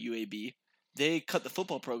notes about UAB. They cut the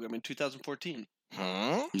football program in 2014.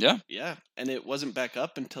 Huh? Yeah. Yeah, and it wasn't back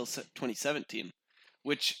up until 2017,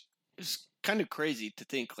 which is kind of crazy to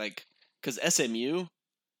think, like, because SMU,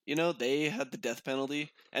 they had the death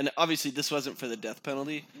penalty, and obviously this wasn't for the death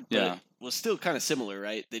penalty, but Yeah. it was still kind of similar,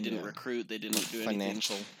 right? They didn't Yeah. recruit, they didn't do anything.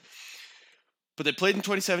 Financial. But they played in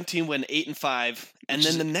 2017, went 8-5, and Which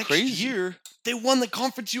then is the next crazy. year they won the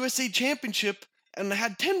Conference USA Championship and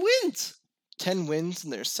had 10 wins. 10 wins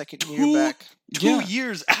in their second year Two- back. 2 Yeah.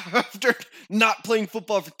 years after not playing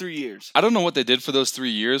football for 3 years. I don't know what they did for those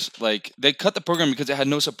 3 years. Like they cut the program because it had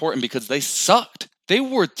no support and because they sucked. They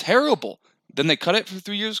were terrible. Then they cut it for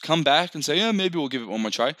 3 years, come back and say, yeah, maybe we'll give it one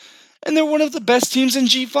more try. And they're one of the best teams in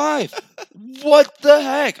G5. What the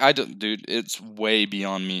heck? I don't, dude. It's way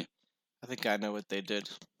beyond me. I think I know what they did.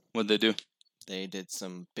 What'd they do? They did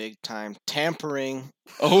some big time tampering.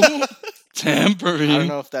 Oh, tampering. I don't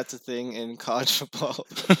know if that's a thing in college football,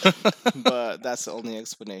 but that's the only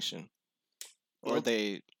explanation. Or Well,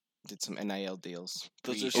 they did some NIL deals.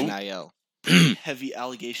 Those are NIL. heavy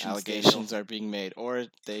allegations. Allegations are being made, or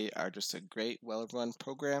they are just a great, well-run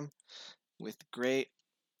program with great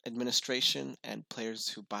administration and players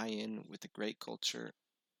who buy in with a great culture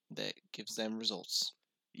that gives them results.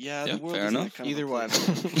 Yeah, Yeah, the world fair is enough. that kind Either of a one.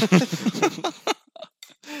 place.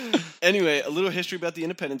 Anyway, a little history about the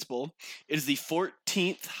Independence Bowl. It is the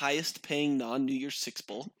 14th highest paying non-New Year's Six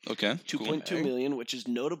Bowl. Okay. Cool. 2.2 million, which is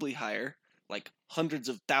notably higher, like hundreds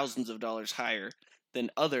of thousands of dollars higher than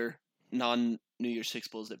other non-New Year's Six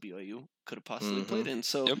Bowls that BYU could have possibly played in.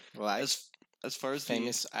 So Yep. Like as far as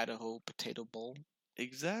famous Idaho Potato Bowl.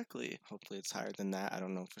 exactly, Hopefully it's higher than that. I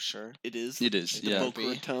don't know for sure. it is. It is. The Yeah. Boca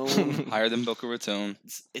Raton. Higher than Boca Raton.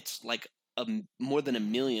 It's like more than a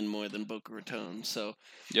million more than Boca Raton. So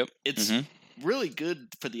Yep. it's Mhm. really good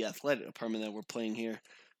for the athletic department that we're playing here.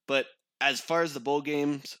 But as far as the bowl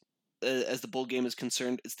games, as the bowl game is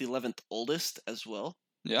concerned, it's the 11th oldest as well.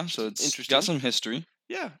 Yeah. So it's Interesting. got some history.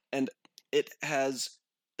 Yeah, and it has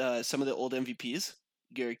some of the old MVPs: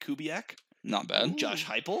 Gary Kubiak, Not bad. Josh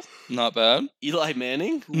Heupel, Not bad. Eli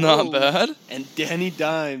Manning, Not Whoa. bad. and Danny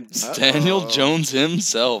Dimes. Uh-oh. Daniel Jones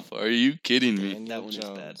himself. Are you kidding me? Daniel That one is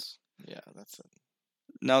bad. Jones. Yeah, that's it.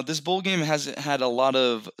 Now, this bowl game has had a lot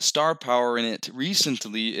of star power in it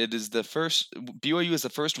recently. It is the first, BYU is the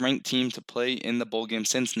first ranked team to play in the bowl game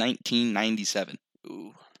since 1997.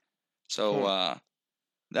 Ooh, So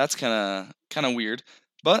that's kind of weird.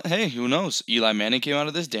 But hey, who knows? Eli Manning came out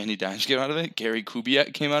of this. Danny Dimes came out of it. Gary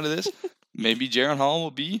Kubiak came out of this. Maybe Jaron Hall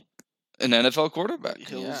will be an NFL quarterback.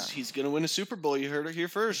 he's gonna win a Super Bowl. You heard it here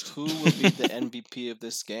first. Who will be the MVP of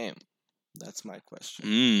this game? That's my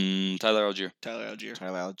question. Tyler Algier. Tyler Algier.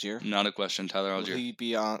 Tyler Algier. Not a question. Tyler Will Algier. he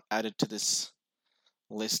be added to this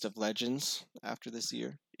list of legends after this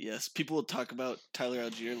year? Yes, people will talk about Tyler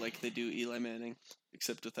Algier like they do Eli Manning,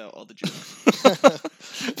 except without all the jokes.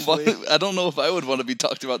 Well, I don't know if I would want to be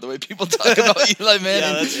talked about the way people talk about Eli Manning.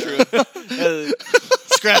 Yeah, that's true.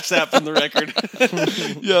 Scratch that from the record.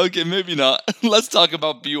 Yeah, okay, maybe not. Let's talk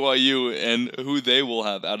about BYU and who they will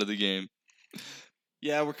have out of the game.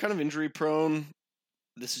 Yeah, we're kind of injury prone.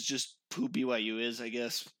 This is just who BYU is, I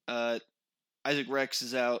guess. Isaac Rex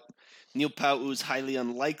is out. Neil Pau'u is highly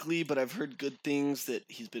unlikely, but I've heard good things that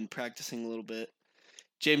he's been practicing a little bit.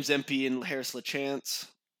 James Empey and Harris LaChance.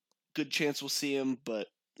 Good chance we'll see him, but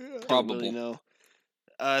don't Probable. really know.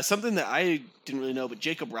 Something that I didn't really know, but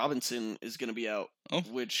Jacob Robinson is going to be out, Oh.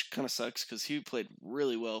 which kind of sucks because he played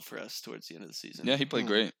really well for us towards the end of the season. Yeah, he played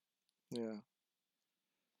great. Yeah.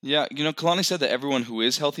 Yeah, Kalani said that everyone who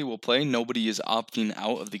is healthy will play. Nobody is opting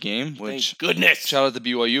out of the game, which Thank goodness. shout out to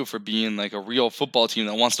BYU for being like a real football team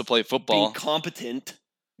that wants to play football. Being competent.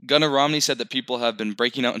 Gunnar Romney said that people have been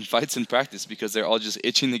breaking out in fights in practice because they're all just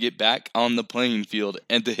itching to get back on the playing field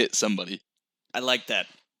and to hit somebody. I like that.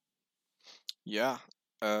 Yeah.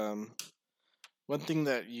 One thing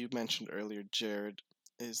that you mentioned earlier, Jared,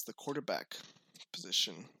 is the quarterback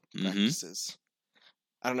position practices.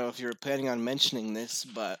 I don't know if you were planning on mentioning this,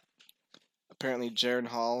 but apparently Jaron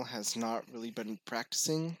Hall has not really been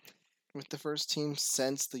practicing with the first team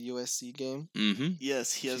since the USC game. Mm-hmm.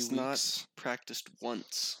 Yes, he has Few not weeks. practiced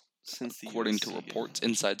once since the According to USC game. reports,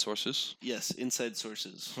 inside sources. Yes, inside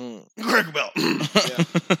sources. Hmm. Greg Bell.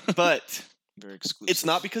 But Very exclusive. it's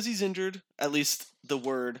not because he's injured. At least the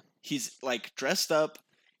word. He's like dressed up.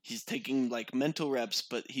 He's taking like mental reps,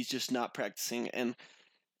 but he's just not practicing. And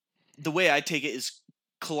the way I take it is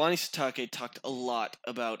Kalani Sitake talked a lot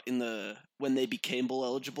about when they became bowl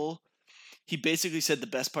eligible. He basically said the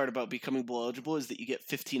best part about becoming bowl eligible is that you get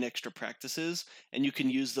 15 extra practices, and you can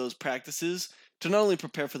use those practices to not only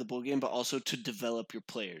prepare for the bowl game, but also to develop your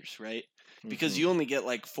players, right? Because you only get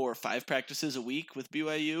like 4 or 5 practices a week with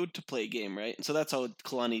BYU to play a game, right? And so that's all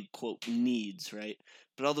Kalani, quote, needs, right?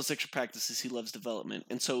 But all those extra practices, he loves development.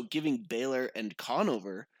 And so giving Baylor and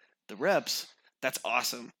Conover the reps, that's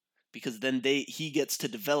awesome. Because then he gets to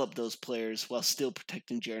develop those players while still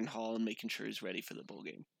protecting Jaron Hall and making sure he's ready for the bowl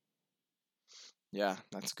game. Yeah,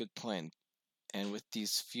 that's a good point. And with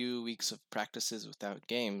these few weeks of practices without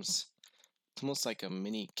games, it's almost like a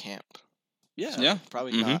mini camp. Yeah. Yeah.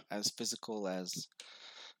 Probably Mhm. not as physical as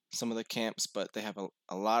some of the camps, but they have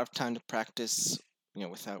a lot of time to practice,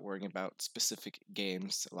 without worrying about specific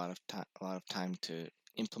games. A lot of time to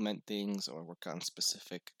implement things or work on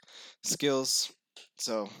specific skills.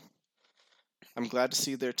 So I'm glad to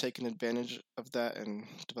see they're taking advantage of that and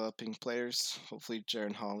developing players. Hopefully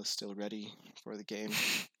Jaron Hall is still ready for the game.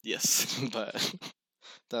 Yes. But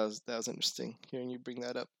that was interesting hearing you bring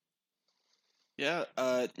that up. Yeah.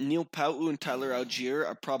 Neil Pau'u and Tyler Algier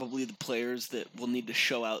are probably the players that will need to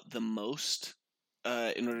show out the most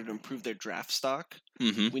in order to improve their draft stock.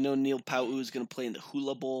 Mm-hmm. We know Neil Pau'u is going to play in the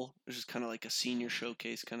Hula Bowl, which is kind of like a senior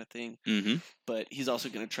showcase kind of thing. Mm-hmm. But he's also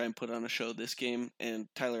going to try and put on a show this game. And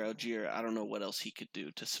Tyler Algier, I don't know what else he could do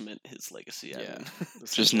to cement his legacy. I Yeah. mean,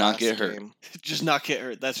 This Just is not last get hurt. game. just not get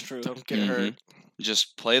hurt. That's true. Don't get Mhm. hurt.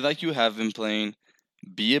 Just play like you have been playing,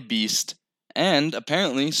 be a beast, and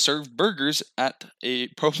apparently served burgers at a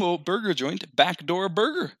Provo burger joint, Backdoor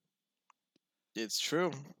Burger. It's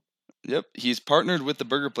true. Yep, he's partnered with the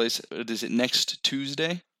burger place. Is it next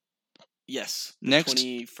Tuesday? Yes. Next-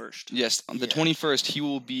 21st. Yes, on the Yeah. 21st, he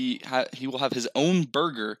will have his own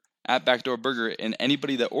burger at Backdoor Burger, and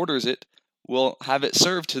anybody that orders it will have it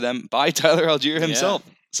served to them by Tyler Algier himself.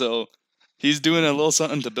 So he's doing a little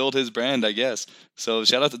something to build his brand, I guess. So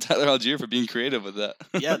shout out to Tyler Algier for being creative with that.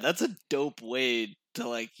 Yeah, that's a dope way to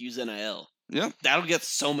like use NIL. Yeah. That'll get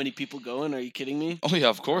so many people going. Are you kidding me? Oh yeah,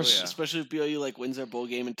 of course. yeah. Especially if BYU like wins their bowl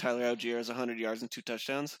game and Tyler Algier has 100 yards and 2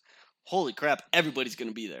 touchdowns. Holy crap! Everybody's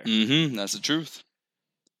gonna be there. Mm-hmm. That's the truth.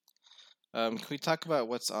 Can we talk about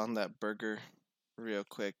what's on that burger real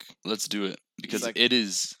quick? Let's do it because like-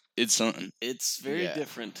 it's something. It's very Yeah.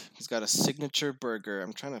 different. He's got a signature burger.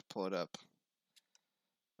 I'm trying to pull it up.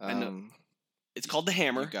 I know. It's called the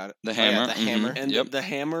Hammer, You got it. The Oh, yeah, hammer. the mhm, hammer. and Yep. the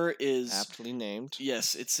Hammer is Aptly named.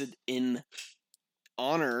 yes, it's in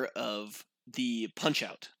honor of the Punch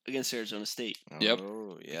Out against Arizona State Yep.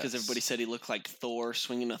 Oh, yes. because everybody said he looked like Thor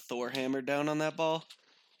swinging a Thor hammer down on that ball.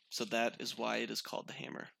 So that is why it is called the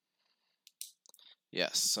Hammer.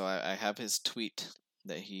 Yes. So I have his tweet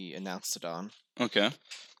that he announced it on. Okay.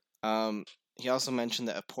 He also mentioned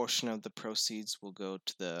that a portion of the proceeds will go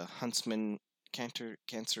to the Huntsman Cancer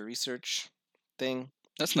Research thing.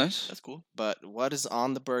 That's nice. That's cool. But what is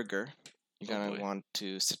on the burger? You're Oh, gonna boy. want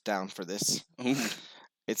to sit down for this. Ooh,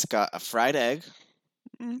 It's got a fried egg,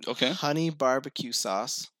 okay. honey barbecue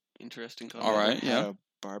sauce. Interesting. All Comment. right. Had Yeah. a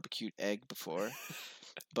barbecued egg before,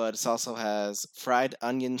 but it also has fried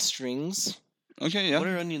onion strings. Okay. Yeah. What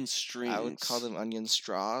are onion strings? I would call them onion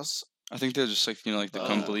straws. I think they're just like like the Uh,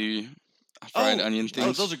 crumbly fried onion Oh,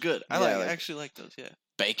 things. those are good. I Yeah, I like- actually like those. Yeah.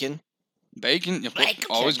 Bacon, Bacon. Yep. Bacon.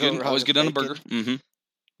 Always Can't go good. wrong Always with good on a bacon. burger.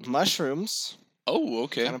 Mm-hmm. mushrooms, Oh,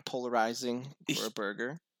 okay. kind of polarizing for a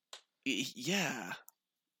burger. Yeah.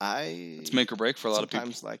 I It's make or break for a lot of people.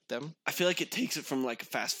 sometimes like them. I feel like it takes it from like a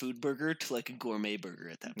fast food burger to like a gourmet burger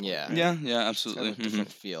at that point. Yeah. right? Yeah. Yeah. It's kind Absolutely. of a hmm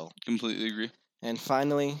different feel. Completely agree. And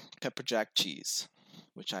finally, pepper jack cheese,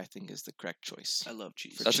 which I think is the correct choice. I love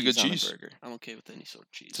cheese. for That's a good on cheese. burger. I'm okay with any sort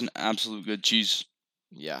of cheese. It's an absolute good cheese.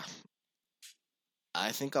 Yeah.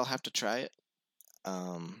 I think I'll have to try it.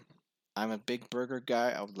 I'm a big burger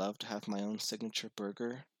guy. I would love to have my own signature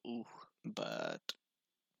burger, Ooh. but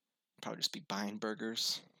probably just be buying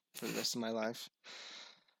burgers for the rest of my life.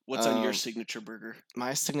 What's on your Um, signature burger?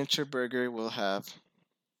 My signature burger will have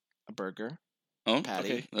a burger. Oh,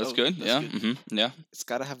 Patty. Okay. that's Oh, good. that's Yeah. good. Mm-hmm. Yeah. It's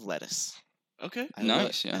got to have lettuce. Okay. I love-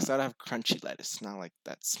 Nice, yeah. It's got to have crunchy lettuce, not like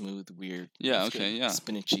that smooth, weird, Yeah. That's Okay. good. Yeah.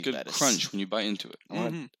 spinachy Good lettuce. crunch when you bite into it. I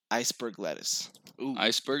want Mhm. iceberg lettuce. Ooh.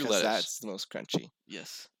 Iceberg Because lettuce. that's the most crunchy.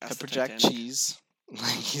 Yes. Ask the Pepper jack Titanic. cheese,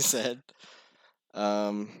 like you said.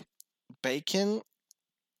 Bacon.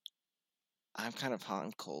 I'm kind of hot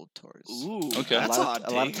and cold towards. Ooh. Okay. That's a a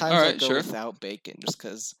hot lot of take. times I Alright, go sure. without bacon just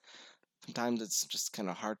because sometimes it's just kind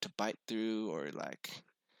of hard to bite through, or like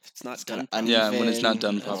It's not it's kinda done. Yeah, when it's not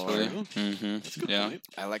done uneven, properly. or Mm-hmm. That's a good Yeah. point.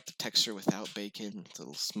 I like the texture without bacon. It's a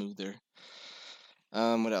little smoother.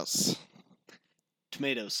 What else?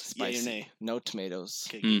 Tomatoes. Yay or Spicy. nay? No tomatoes.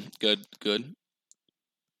 Okay. Mm, good. Good.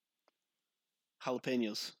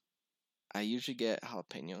 Jalapenos. I usually get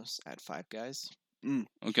jalapenos at Five Guys,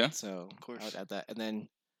 Okay. so I course. would add that, and then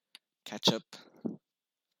ketchup.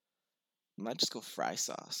 Might just go fry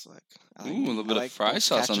sauce. Like I Ooh, a little I bit of like fry both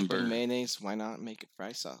sauce on the ketchup and burger. mayonnaise. Why not make it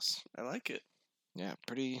fry sauce? I like it. Yeah,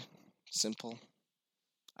 pretty simple.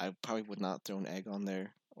 I probably would not throw an egg on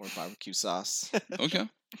there or barbecue sauce. Okay.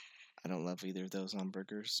 I don't love either of those on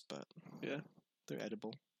burgers, but Yeah. they're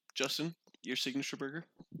edible. Justin, your signature burger?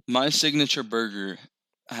 My signature burger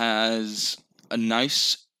has a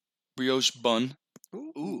nice brioche bun.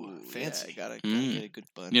 Ooh, Yeah, fancy. you gotta Mm. get a good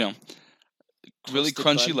bun. You know, really Toasted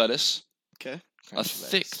crunchy bun. lettuce. Okay. A Crunchy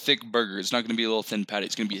thick, lettuce. thick burger. It's not going to be a little thin patty.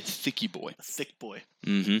 It's going to be a thicky boy. A thick boy.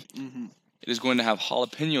 Mm-hmm. Mm-hmm. It is going to have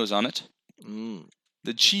jalapenos on it. Mm.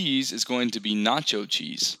 The cheese is going to be nacho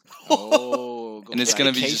cheese, Oh, and it's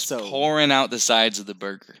going to be just pouring out the sides of the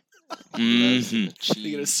burger. Mm-hmm.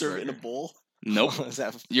 You're gonna serve it in a bowl? Nope. Is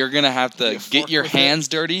that You're going to have to Get a get fork your with it? hands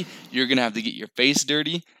dirty. You're going to have to get your face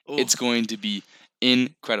dirty. Ooh. It's going to be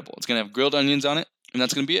incredible. It's going to have grilled onions on it, and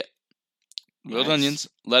that's going to be it. Grilled Nice. onions,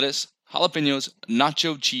 lettuce, jalapenos,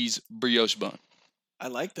 nacho cheese, brioche bun. I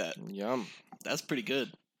like that. Yum? That's pretty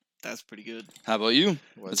good. That's pretty good. How about you?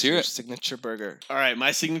 What's hear your it. signature burger? All right,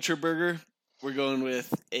 my signature burger. We're going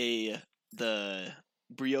with the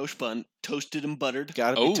brioche bun, toasted and buttered.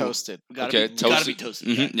 Gotta Oh. be toasted. Gotta Okay, be, gotta be toasted. toasted.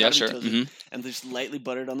 Mhm, yeah, yeah, gotta sure. Be toasted. Mhm. And just lightly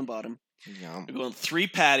buttered on the bottom. Yum. We're going 3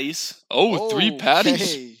 patties. Oh, 3 patties.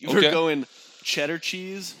 Okay. Okay. We're going cheddar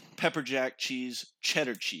cheese, pepper jack cheese,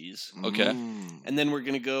 cheddar cheese. Okay. And then we're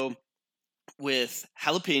going to go with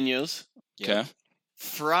jalapenos, Okay.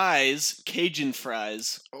 fries, Cajun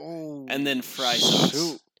fries, Oh. and then fry sauce.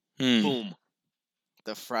 Shoot. Boom.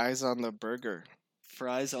 The fries on the burger.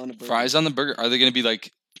 Fries on a burger. Fries on the burger. Are they going to be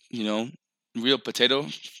like, real potato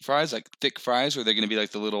fries, like thick fries, or are they going to be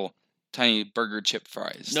like the little tiny burger chip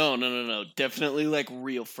fries? No. Definitely like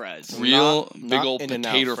real fries. Real big not old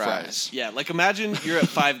In-N-Out potato fries. fries. Yeah, like imagine you're at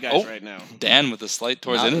Five Guys Oh. right now. Dan with a slight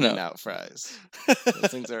towards Not In-N-Out. In-N-Out fries.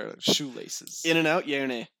 Those things are shoelaces. In and out, yeah or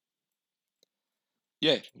nay?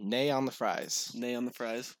 Yay. Nay on the fries. Nay on the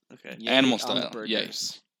fries. Okay. Yay Animal on the style, yay.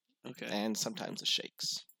 burgers. Okay. And sometimes the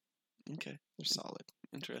shakes. Okay. They're solid.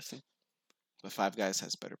 Interesting. But Five Guys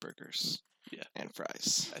has better burgers. Yeah. And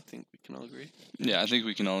fries. I think we can all agree. Yeah, I think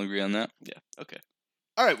we can all agree on that. Yeah. Okay.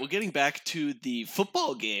 All right. Well, getting back to the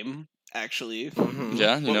football game, actually. Mhm.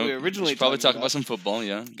 Yeah, What we were originally should probably talking talk about. about some football.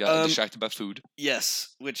 Yeah, got Um, distracted by food. Yes,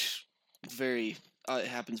 which very it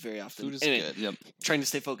happens very often. Food is Anyway, good. Yep. trying to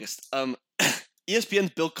stay focused. ESPN's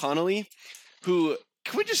Bill Connolly, who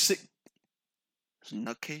can we just say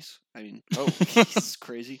nutcase? I mean, Oh. he's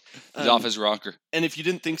crazy. He's off his rocker. And if you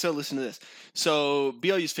didn't think so, listen to this. So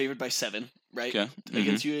BYU's favored by 7, right? Okay.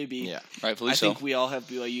 Against UAB. Yeah. Rightfully I so. think we all have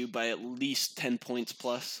BYU by at least 10 points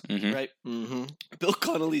plus, Mhm. right? Mm-hmm. Bill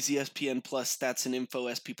Connolly's ESPN Plus Stats and Info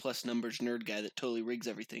SP Plus Numbers nerd guy that totally rigs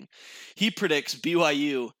everything. He predicts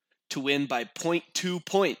BYU to win by 0.2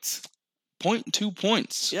 points. 0.2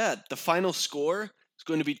 points. Yeah, the final score is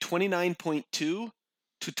going to be 29.2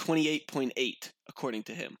 to 28.8, according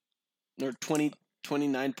to him. Or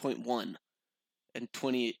 29.1 and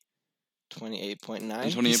 28.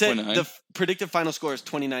 28.9. And He said 28.9. the predicted final score is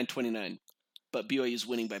 29-29, but BYU is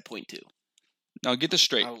winning by 0.2. Now get this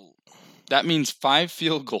straight. Oh. That means 5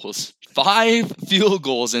 field goals. 5 field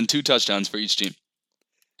goals and 2 touchdowns for each team.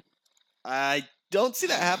 I don't see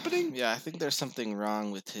that happening. Yeah, I think there's something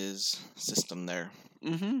wrong with his system there.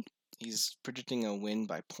 Mm-hmm. He's predicting a win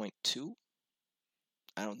by 0.2.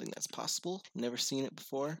 I don't think that's possible. Never seen it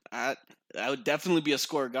before. That would definitely be a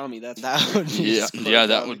scoregami. That's That would be Yeah,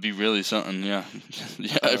 that would be really something. Yeah,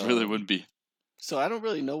 yeah, it really would be. So I don't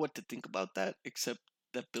really know what to think about that, except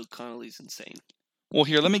that Bill Connolly's insane. Well,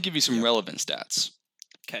 here, let me give you some relevant stats.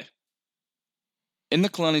 Okay, In the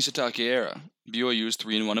Kalani Sitake era, BYU is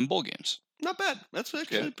 3-1 in bowl games. not bad. That's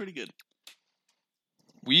actually pretty good.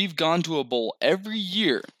 We've gone to a bowl every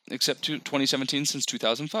year except 2017 since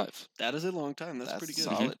 2005. That is a long time. That's pretty good.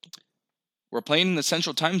 solid. We're playing in the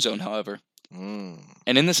Central Time Zone, however, Mm.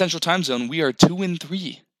 and in the Central Time Zone, we are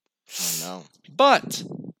 2-3. Oh no. But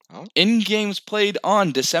Oh. in games played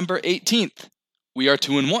on December 18th, we are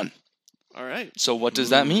 2-1. All right. So what does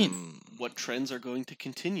that mean? What trends are going to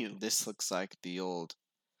continue? This looks like the old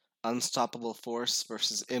unstoppable force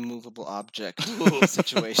versus immovable object Ooh.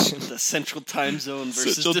 situation. The Central Time Zone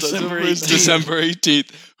versus Central Time Zone December versus 18th. December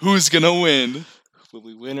 18th. Who's gonna win? Will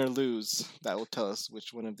we win or lose? That will tell us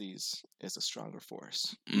which one of these is a stronger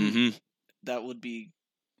force. Mm-hmm. That would be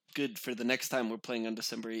good for the next time we're playing on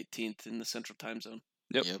December 18th in the Central Time Zone.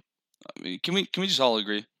 Yep. Yep. I mean, can we just all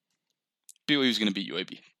agree? BYU's gonna beat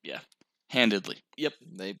UAB. Yeah. Handedly.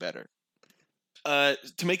 They better.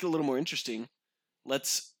 To make it a little more interesting,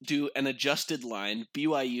 let's do an adjusted line: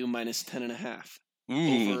 BYU minus 10.5.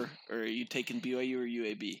 Ooh. Over, or are you taking BYU or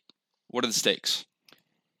UAB? What are the stakes?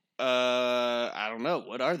 I don't know.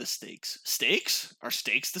 What are the stakes? Steaks? Are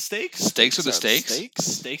steaks the stakes? Steaks are the Are stakes?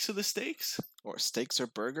 Steaks are the stakes? Or steaks or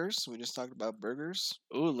burgers? We just talked about burgers.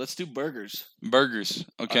 Ooh, let's do burgers. Burgers.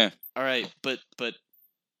 Okay. All right, but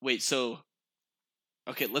wait. So,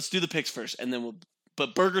 okay, let's do the picks first, and then we'll.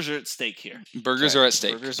 But burgers are at stake here. Burgers Okay, are at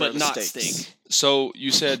stake. burgers But are the not steaks. steak. So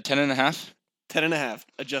you said 10.5? 10.5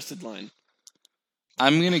 adjusted line.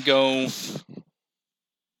 I'm gonna go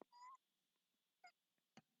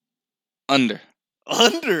under.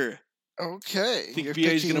 Under. Okay. I think you're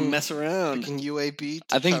BYU's gonna picking- mess around. Picking UAB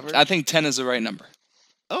to I cover? think 10 is the right number.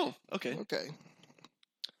 Oh, okay. Okay.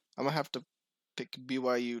 I'm gonna have to pick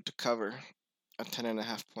BYU to cover a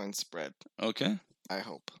 10.5 point spread. Okay. I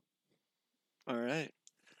hope. All right.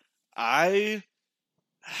 I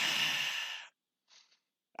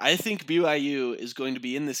think BYU is going to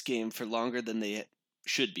be in this game for longer than they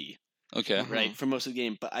should be, Okay. Mhm. right? For most of the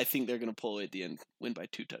game, but I think they're going to pull away at the end, win by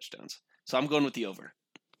 2 touchdowns. So I'm going with the over.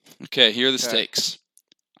 Okay, here are the Okay. stakes.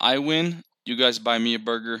 I win, you guys buy me a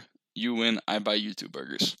burger. You win, I buy you 2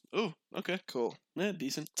 burgers. Oh, okay. Cool. Yeah,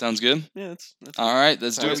 decent. Sounds good? Yeah, that's good. All right,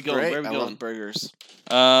 let's do Where it. we going? Great. Where we I going? love burgers.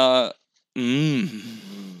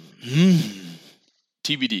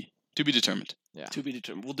 TBD. To To be determined. To be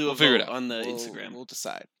determined. We'll do We'll a figure it vote out. on the We'll- Instagram. We'll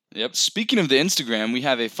decide. Yep. Speaking of the Instagram, we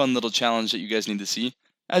have a fun little challenge that you guys need to see.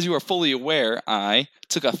 As you are fully aware, I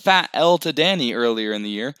took a fat L to Danny earlier in the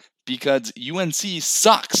year because UNC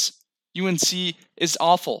sucks. UNC is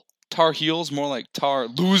awful. Tar Heels, more like Tar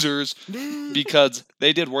Losers, because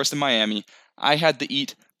they did worse than Miami. I had to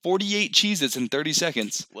eat 48 Cheez-Its in 30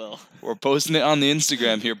 seconds. Well, We're posting it on the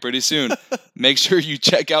Instagram here pretty soon. Make sure you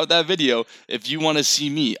check out that video if you want to see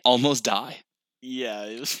me almost die. yeah,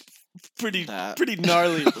 it was pretty That-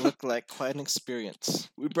 gnarly. Looked like quite an experience.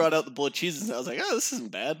 We brought out the bullet cheeses, and I was like, "Oh, this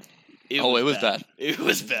isn't bad." It was bad. It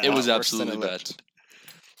was bad. It was Worse than absolutely it bad. looked.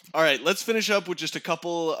 All right, let's finish up with just a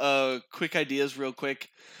couple quick ideas, real quick.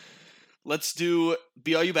 Let's do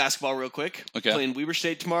BYU basketball real quick. Okay. Playing Weber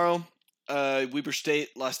State tomorrow. Weber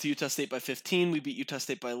State lost to Utah State by 15. We beat Utah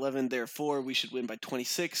State by 11. Therefore, we should win by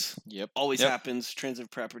 26. Yep. Always Yep. happens.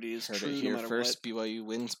 Transitive property is Heard true it no here matter first. BYU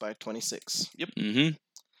wins by 26. Mm-hmm.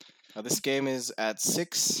 Now, this game is at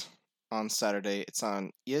 6 on Saturday. It's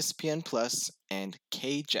on ESPN Plus and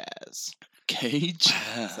KJazz. Cage.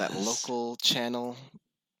 It's that local channel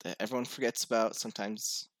that everyone forgets about.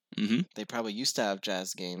 Sometimes Mm-hmm. they probably used to have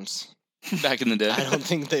jazz games. Back in the day. I don't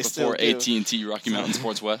think they still Before do. AT&T Rocky Mountain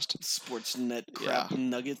Sports West. what. Sportsnet crap Yeah.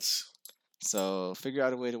 nuggets. So figure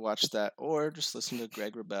out a way to watch that, or just listen to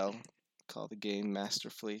Greg Rebel call the game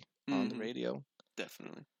masterfully on the Mhm, radio.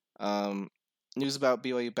 Definitely. News about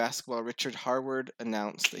BYU basketball. Richard Harward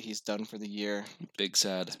announced that he's done for the year. Big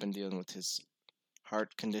sad. He's been dealing with his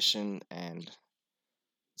heart condition, and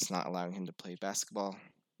it's not allowing him to play basketball.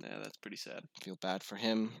 Yeah, that's pretty sad. Feel bad for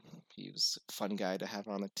him. He was a fun guy to have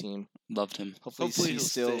on the team. Loved him. Hopefully, Hopefully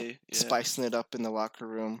he's he'll still stay, yeah. spicing it up in the locker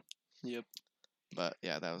room. Yep. But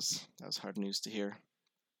yeah, that was hard news to hear.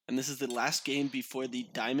 And this is the last game before the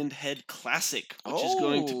Diamond Head Classic, which is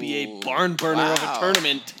going to be a Oh, barn burner of a wow.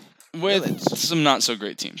 tournament. With Village. some not so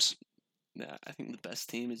great teams. Nah, I think the best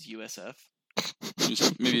team is USF.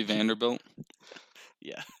 Just maybe Vanderbilt.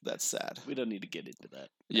 Yeah, That's sad. we don't need to get into that.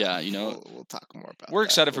 Yeah, you know. We'll talk more about. We're that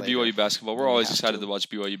excited for later. BYU basketball. We're when we always have excited to. to watch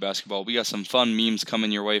BYU basketball. We got some fun memes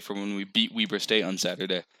coming your way for when we beat Weber State on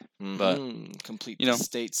Saturday. but, complete you know. the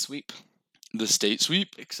state sweep. The state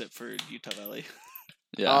sweep. Except for Utah Valley.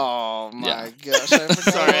 Yeah. Oh my Yeah. gosh! I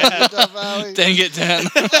forgot Sorry, I about had- Utah Valley. Dang it, Dan.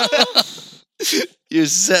 You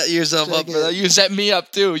set yourself Dang up for that. it. You set me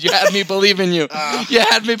up too. You had me believe in you. Ah. You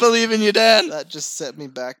had me believe in you, Dan. That just set me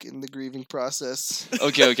back in the grieving process.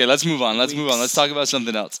 Okay, let's move on. Let's Weeks. talk about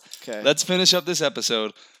something else. Okay. Let's finish up this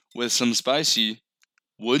episode with some spicy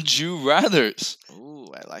would you rathers. Ooh,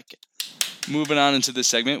 I like it. Moving on into this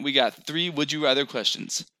segment, we got 3 would you rather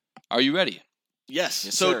questions. Are you ready? Yes.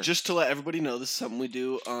 Yes, So sir. just to let everybody know, this is something we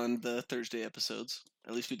do on the Thursday episodes.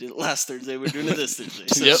 At least we did it last Thursday. We're doing it this Thursday.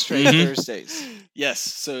 Two Yep. straight Mhm. Thursdays. Yes.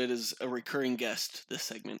 So it is a recurring guest, this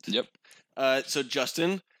segment. Yep. So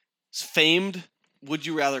Justin's famed would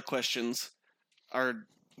you rather questions are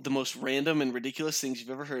the most random and ridiculous things you've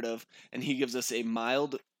ever heard of, and he gives us a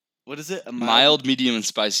mild. What is it? A Mild, medium, and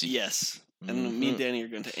spicy. Yes. And me Mhm. and Danny are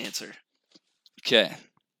going to answer. Okay.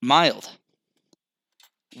 Mild.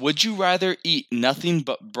 Would you rather eat nothing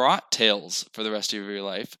but brat tails for the rest of your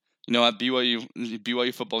life? You know, at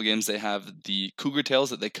BYU football games, they have the cougar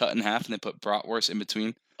tails that they cut in half and they put bratwurst in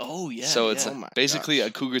between. Oh yeah. so it's yeah. Oh my basically gosh.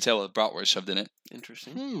 a cougar tail with bratwurst shoved in it.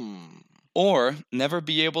 Interesting. Or never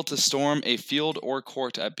be able to storm a field or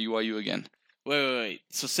court at BYU again. Wait.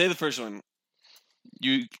 So say the first one.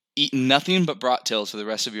 You eat nothing but brat tails for the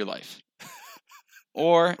rest of your life.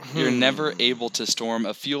 Or you're never able to storm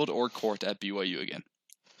a field or court at BYU again.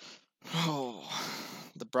 Oh,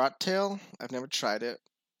 the brat tail. I've never tried it.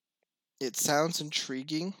 It sounds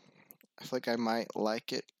intriguing. I feel like I might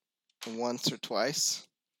like it once or twice,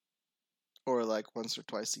 or like once or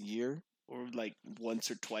twice a year. Or like once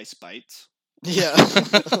or twice bites. Yeah,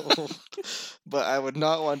 but I would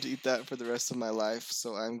not want to eat that for the rest of my life.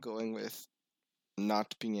 So I'm going with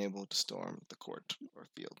not being able to storm the court or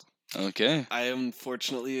field. Okay. I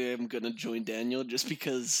unfortunately am going to join Daniel just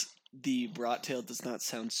because the brat tail does not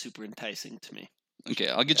sound super enticing to me. Okay,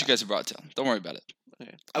 I'll get you guys a brat tail. Don't worry about it.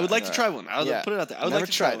 Okay. I would like to Alright. try one. I'll Yeah. put it out there. I would Never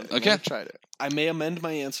like to try tried one. it. Okay. Never tried it. I may amend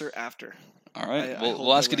my answer after. All right. I We'll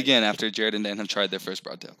hold ask the it right. again after Jared and Dan have tried their first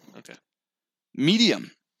brat tail. Okay.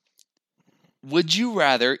 Medium. Would you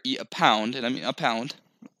rather eat a pound, and I mean a pound,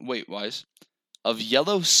 weight-wise, of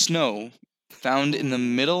yellow snow found in the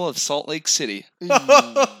middle of Salt Lake City?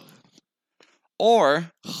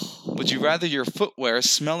 Or would you rather your footwear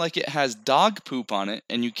smell like it has dog poop on it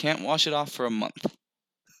and you can't wash it off for a month?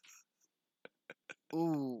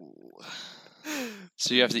 Ooh.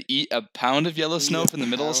 So you have to eat a pound of yellow snow Eat from the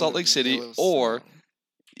middle of pound Salt Lake City, yellow or snow.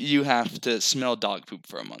 you have to smell dog poop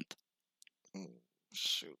for a month?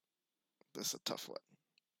 Shoot. This is a tough one.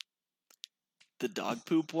 The dog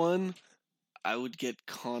poop one, I would get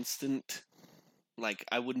constant. Like,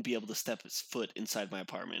 I wouldn't be able to step his foot inside my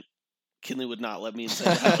apartment. Kinley would not let me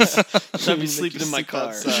inside the house. I'd be sleeping in my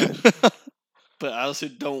car. But I also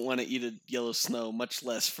don't want to eat a yellow snow, much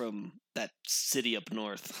less from that city up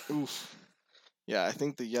north. Oof. Yeah, I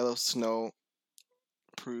think the yellow snow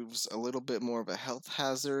proves a little bit more of a health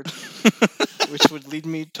hazard, which would lead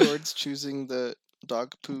me towards choosing the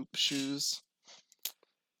dog poop shoes.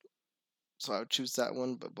 So I would choose that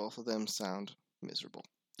one, but both of them sound miserable.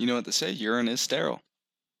 You know what they say? Urine is sterile.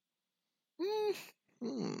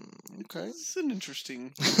 Okay. It's an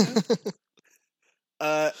interesting.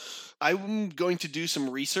 I'm going to do some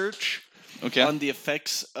research Okay. on the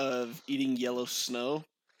effects of eating yellow snow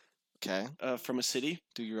Okay. from a city,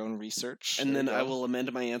 Do your own research. and There then you I go. will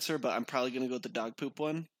amend my answer. But I'm probably going to go with the dog poop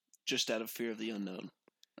one, just out of fear of the unknown.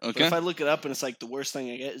 But Okay. if I look it up and it's like the worst thing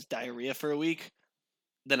I get is diarrhea for a week,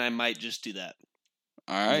 then I might just do that.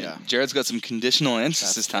 All right. Yeah. Jared's got some conditional answers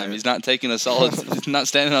That's this time. fair. He's not taking a solid. He's not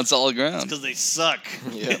standing on solid It's ground. because they suck.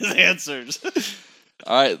 Yep. His answers.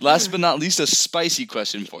 All right. Last but not least, a spicy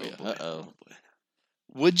question for you. Uh-oh.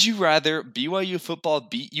 Would you rather BYU football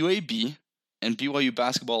beat UAB and BYU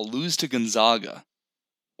basketball lose to Gonzaga,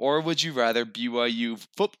 or would you rather BYU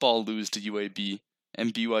football lose to UAB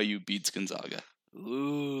and BYU beats Gonzaga?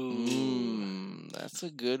 Ooh. That's a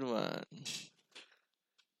good one.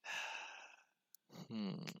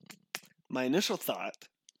 My initial thought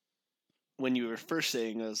when you were first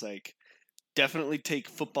saying, I was like, definitely take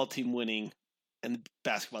football team winning and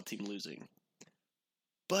basketball team losing.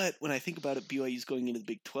 But when I think about it, BYU's going into the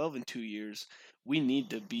Big 12 in 2 years. We need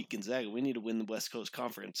to beat Gonzaga. We need to win the West Coast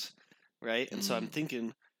Conference, right? And so I'm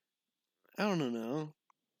thinking, I don't know.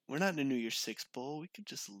 We're not in a New Year's Six bowl. We could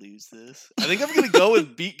just lose this. I think I'm going to go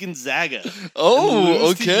with beat Gonzaga. and Oh,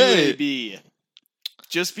 lose to okay. UAB.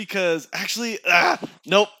 Just because, actually,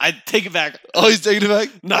 nope. I take it back. Oh, he's taking it back.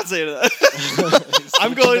 Not saying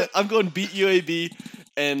that. I'm going beat UAB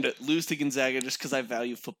and lose to Gonzaga just because I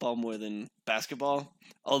value football more than basketball.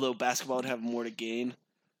 Although basketball would have more to gain,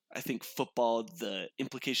 I think football, the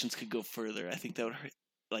implications could go further. I think that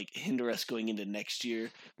would hinder us going into next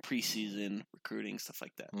year, preseason recruiting, stuff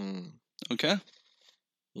like that. Okay.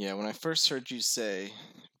 Yeah, when I first heard you say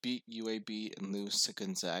beat UAB and lose to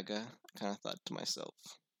Gonzaga, I kind of thought to myself,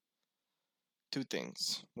 two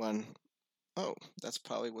things. One, oh, that's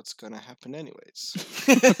probably what's going to happen anyways.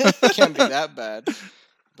 It can't be that bad.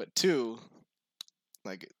 But two,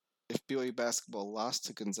 like, if BYU basketball lost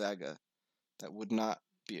to Gonzaga, that would not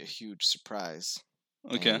be a huge surprise.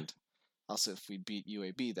 Okay. And also, if we beat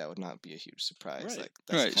UAB, that would not be a huge surprise. Right. Like,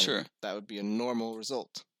 Right, kind of- sure. that would be a normal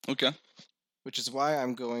result. Okay. Which is why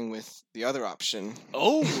I'm going with the other option.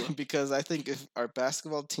 Oh, Because I think if our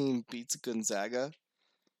basketball team beats Gonzaga,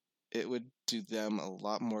 it would do them a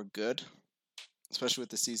lot more good, especially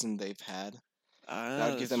with the season they've had.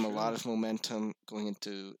 That would give them a lot of momentum going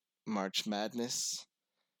into March Madness,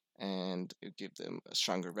 and it would give them a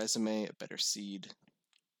stronger resume, a better seed.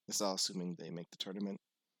 This is all assuming they make the tournament,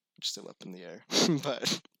 which is still up in the air.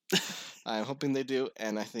 But I'm hoping they do,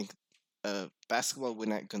 and I think a basketball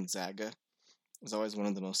win at Gonzaga is always one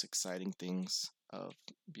of the most exciting things of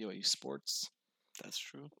BYU sports. That's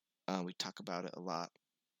true. We talk about it a lot,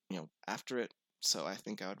 after it. So I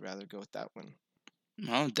think I would rather go with that one.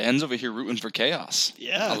 Well, Dan's over here rooting for chaos.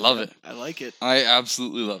 Yeah, I love it. I like it. I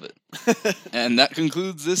absolutely love it. And that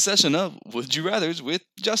concludes this session of Would You Rathers with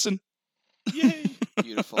Justin. Yay!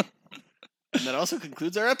 Beautiful. And that also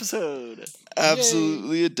concludes our episode.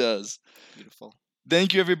 Absolutely, it does. Beautiful.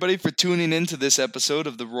 Thank you, everybody, for tuning in to this episode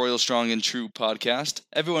of the Royal Strong and True podcast.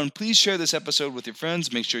 Everyone, please share this episode with your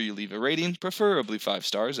friends. Make sure you leave a rating, preferably 5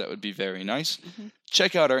 stars. That would be very nice.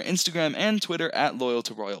 Check out our Instagram and Twitter at Loyal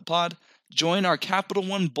to Royal Pod. Join our Capital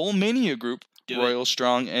One Bowl Mania group, Do it. Royal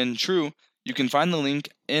Strong and True. You can find the link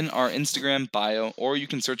in our Instagram bio, or you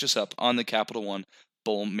can search us up on the Capital One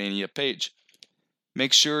Bowl Mania page.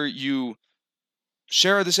 Make sure you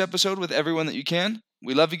share this episode with everyone that you can.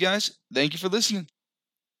 We love you guys. Thank you for listening.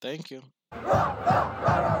 Thank you.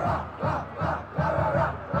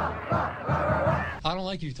 I don't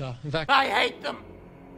like Utah. In fact, I hate them.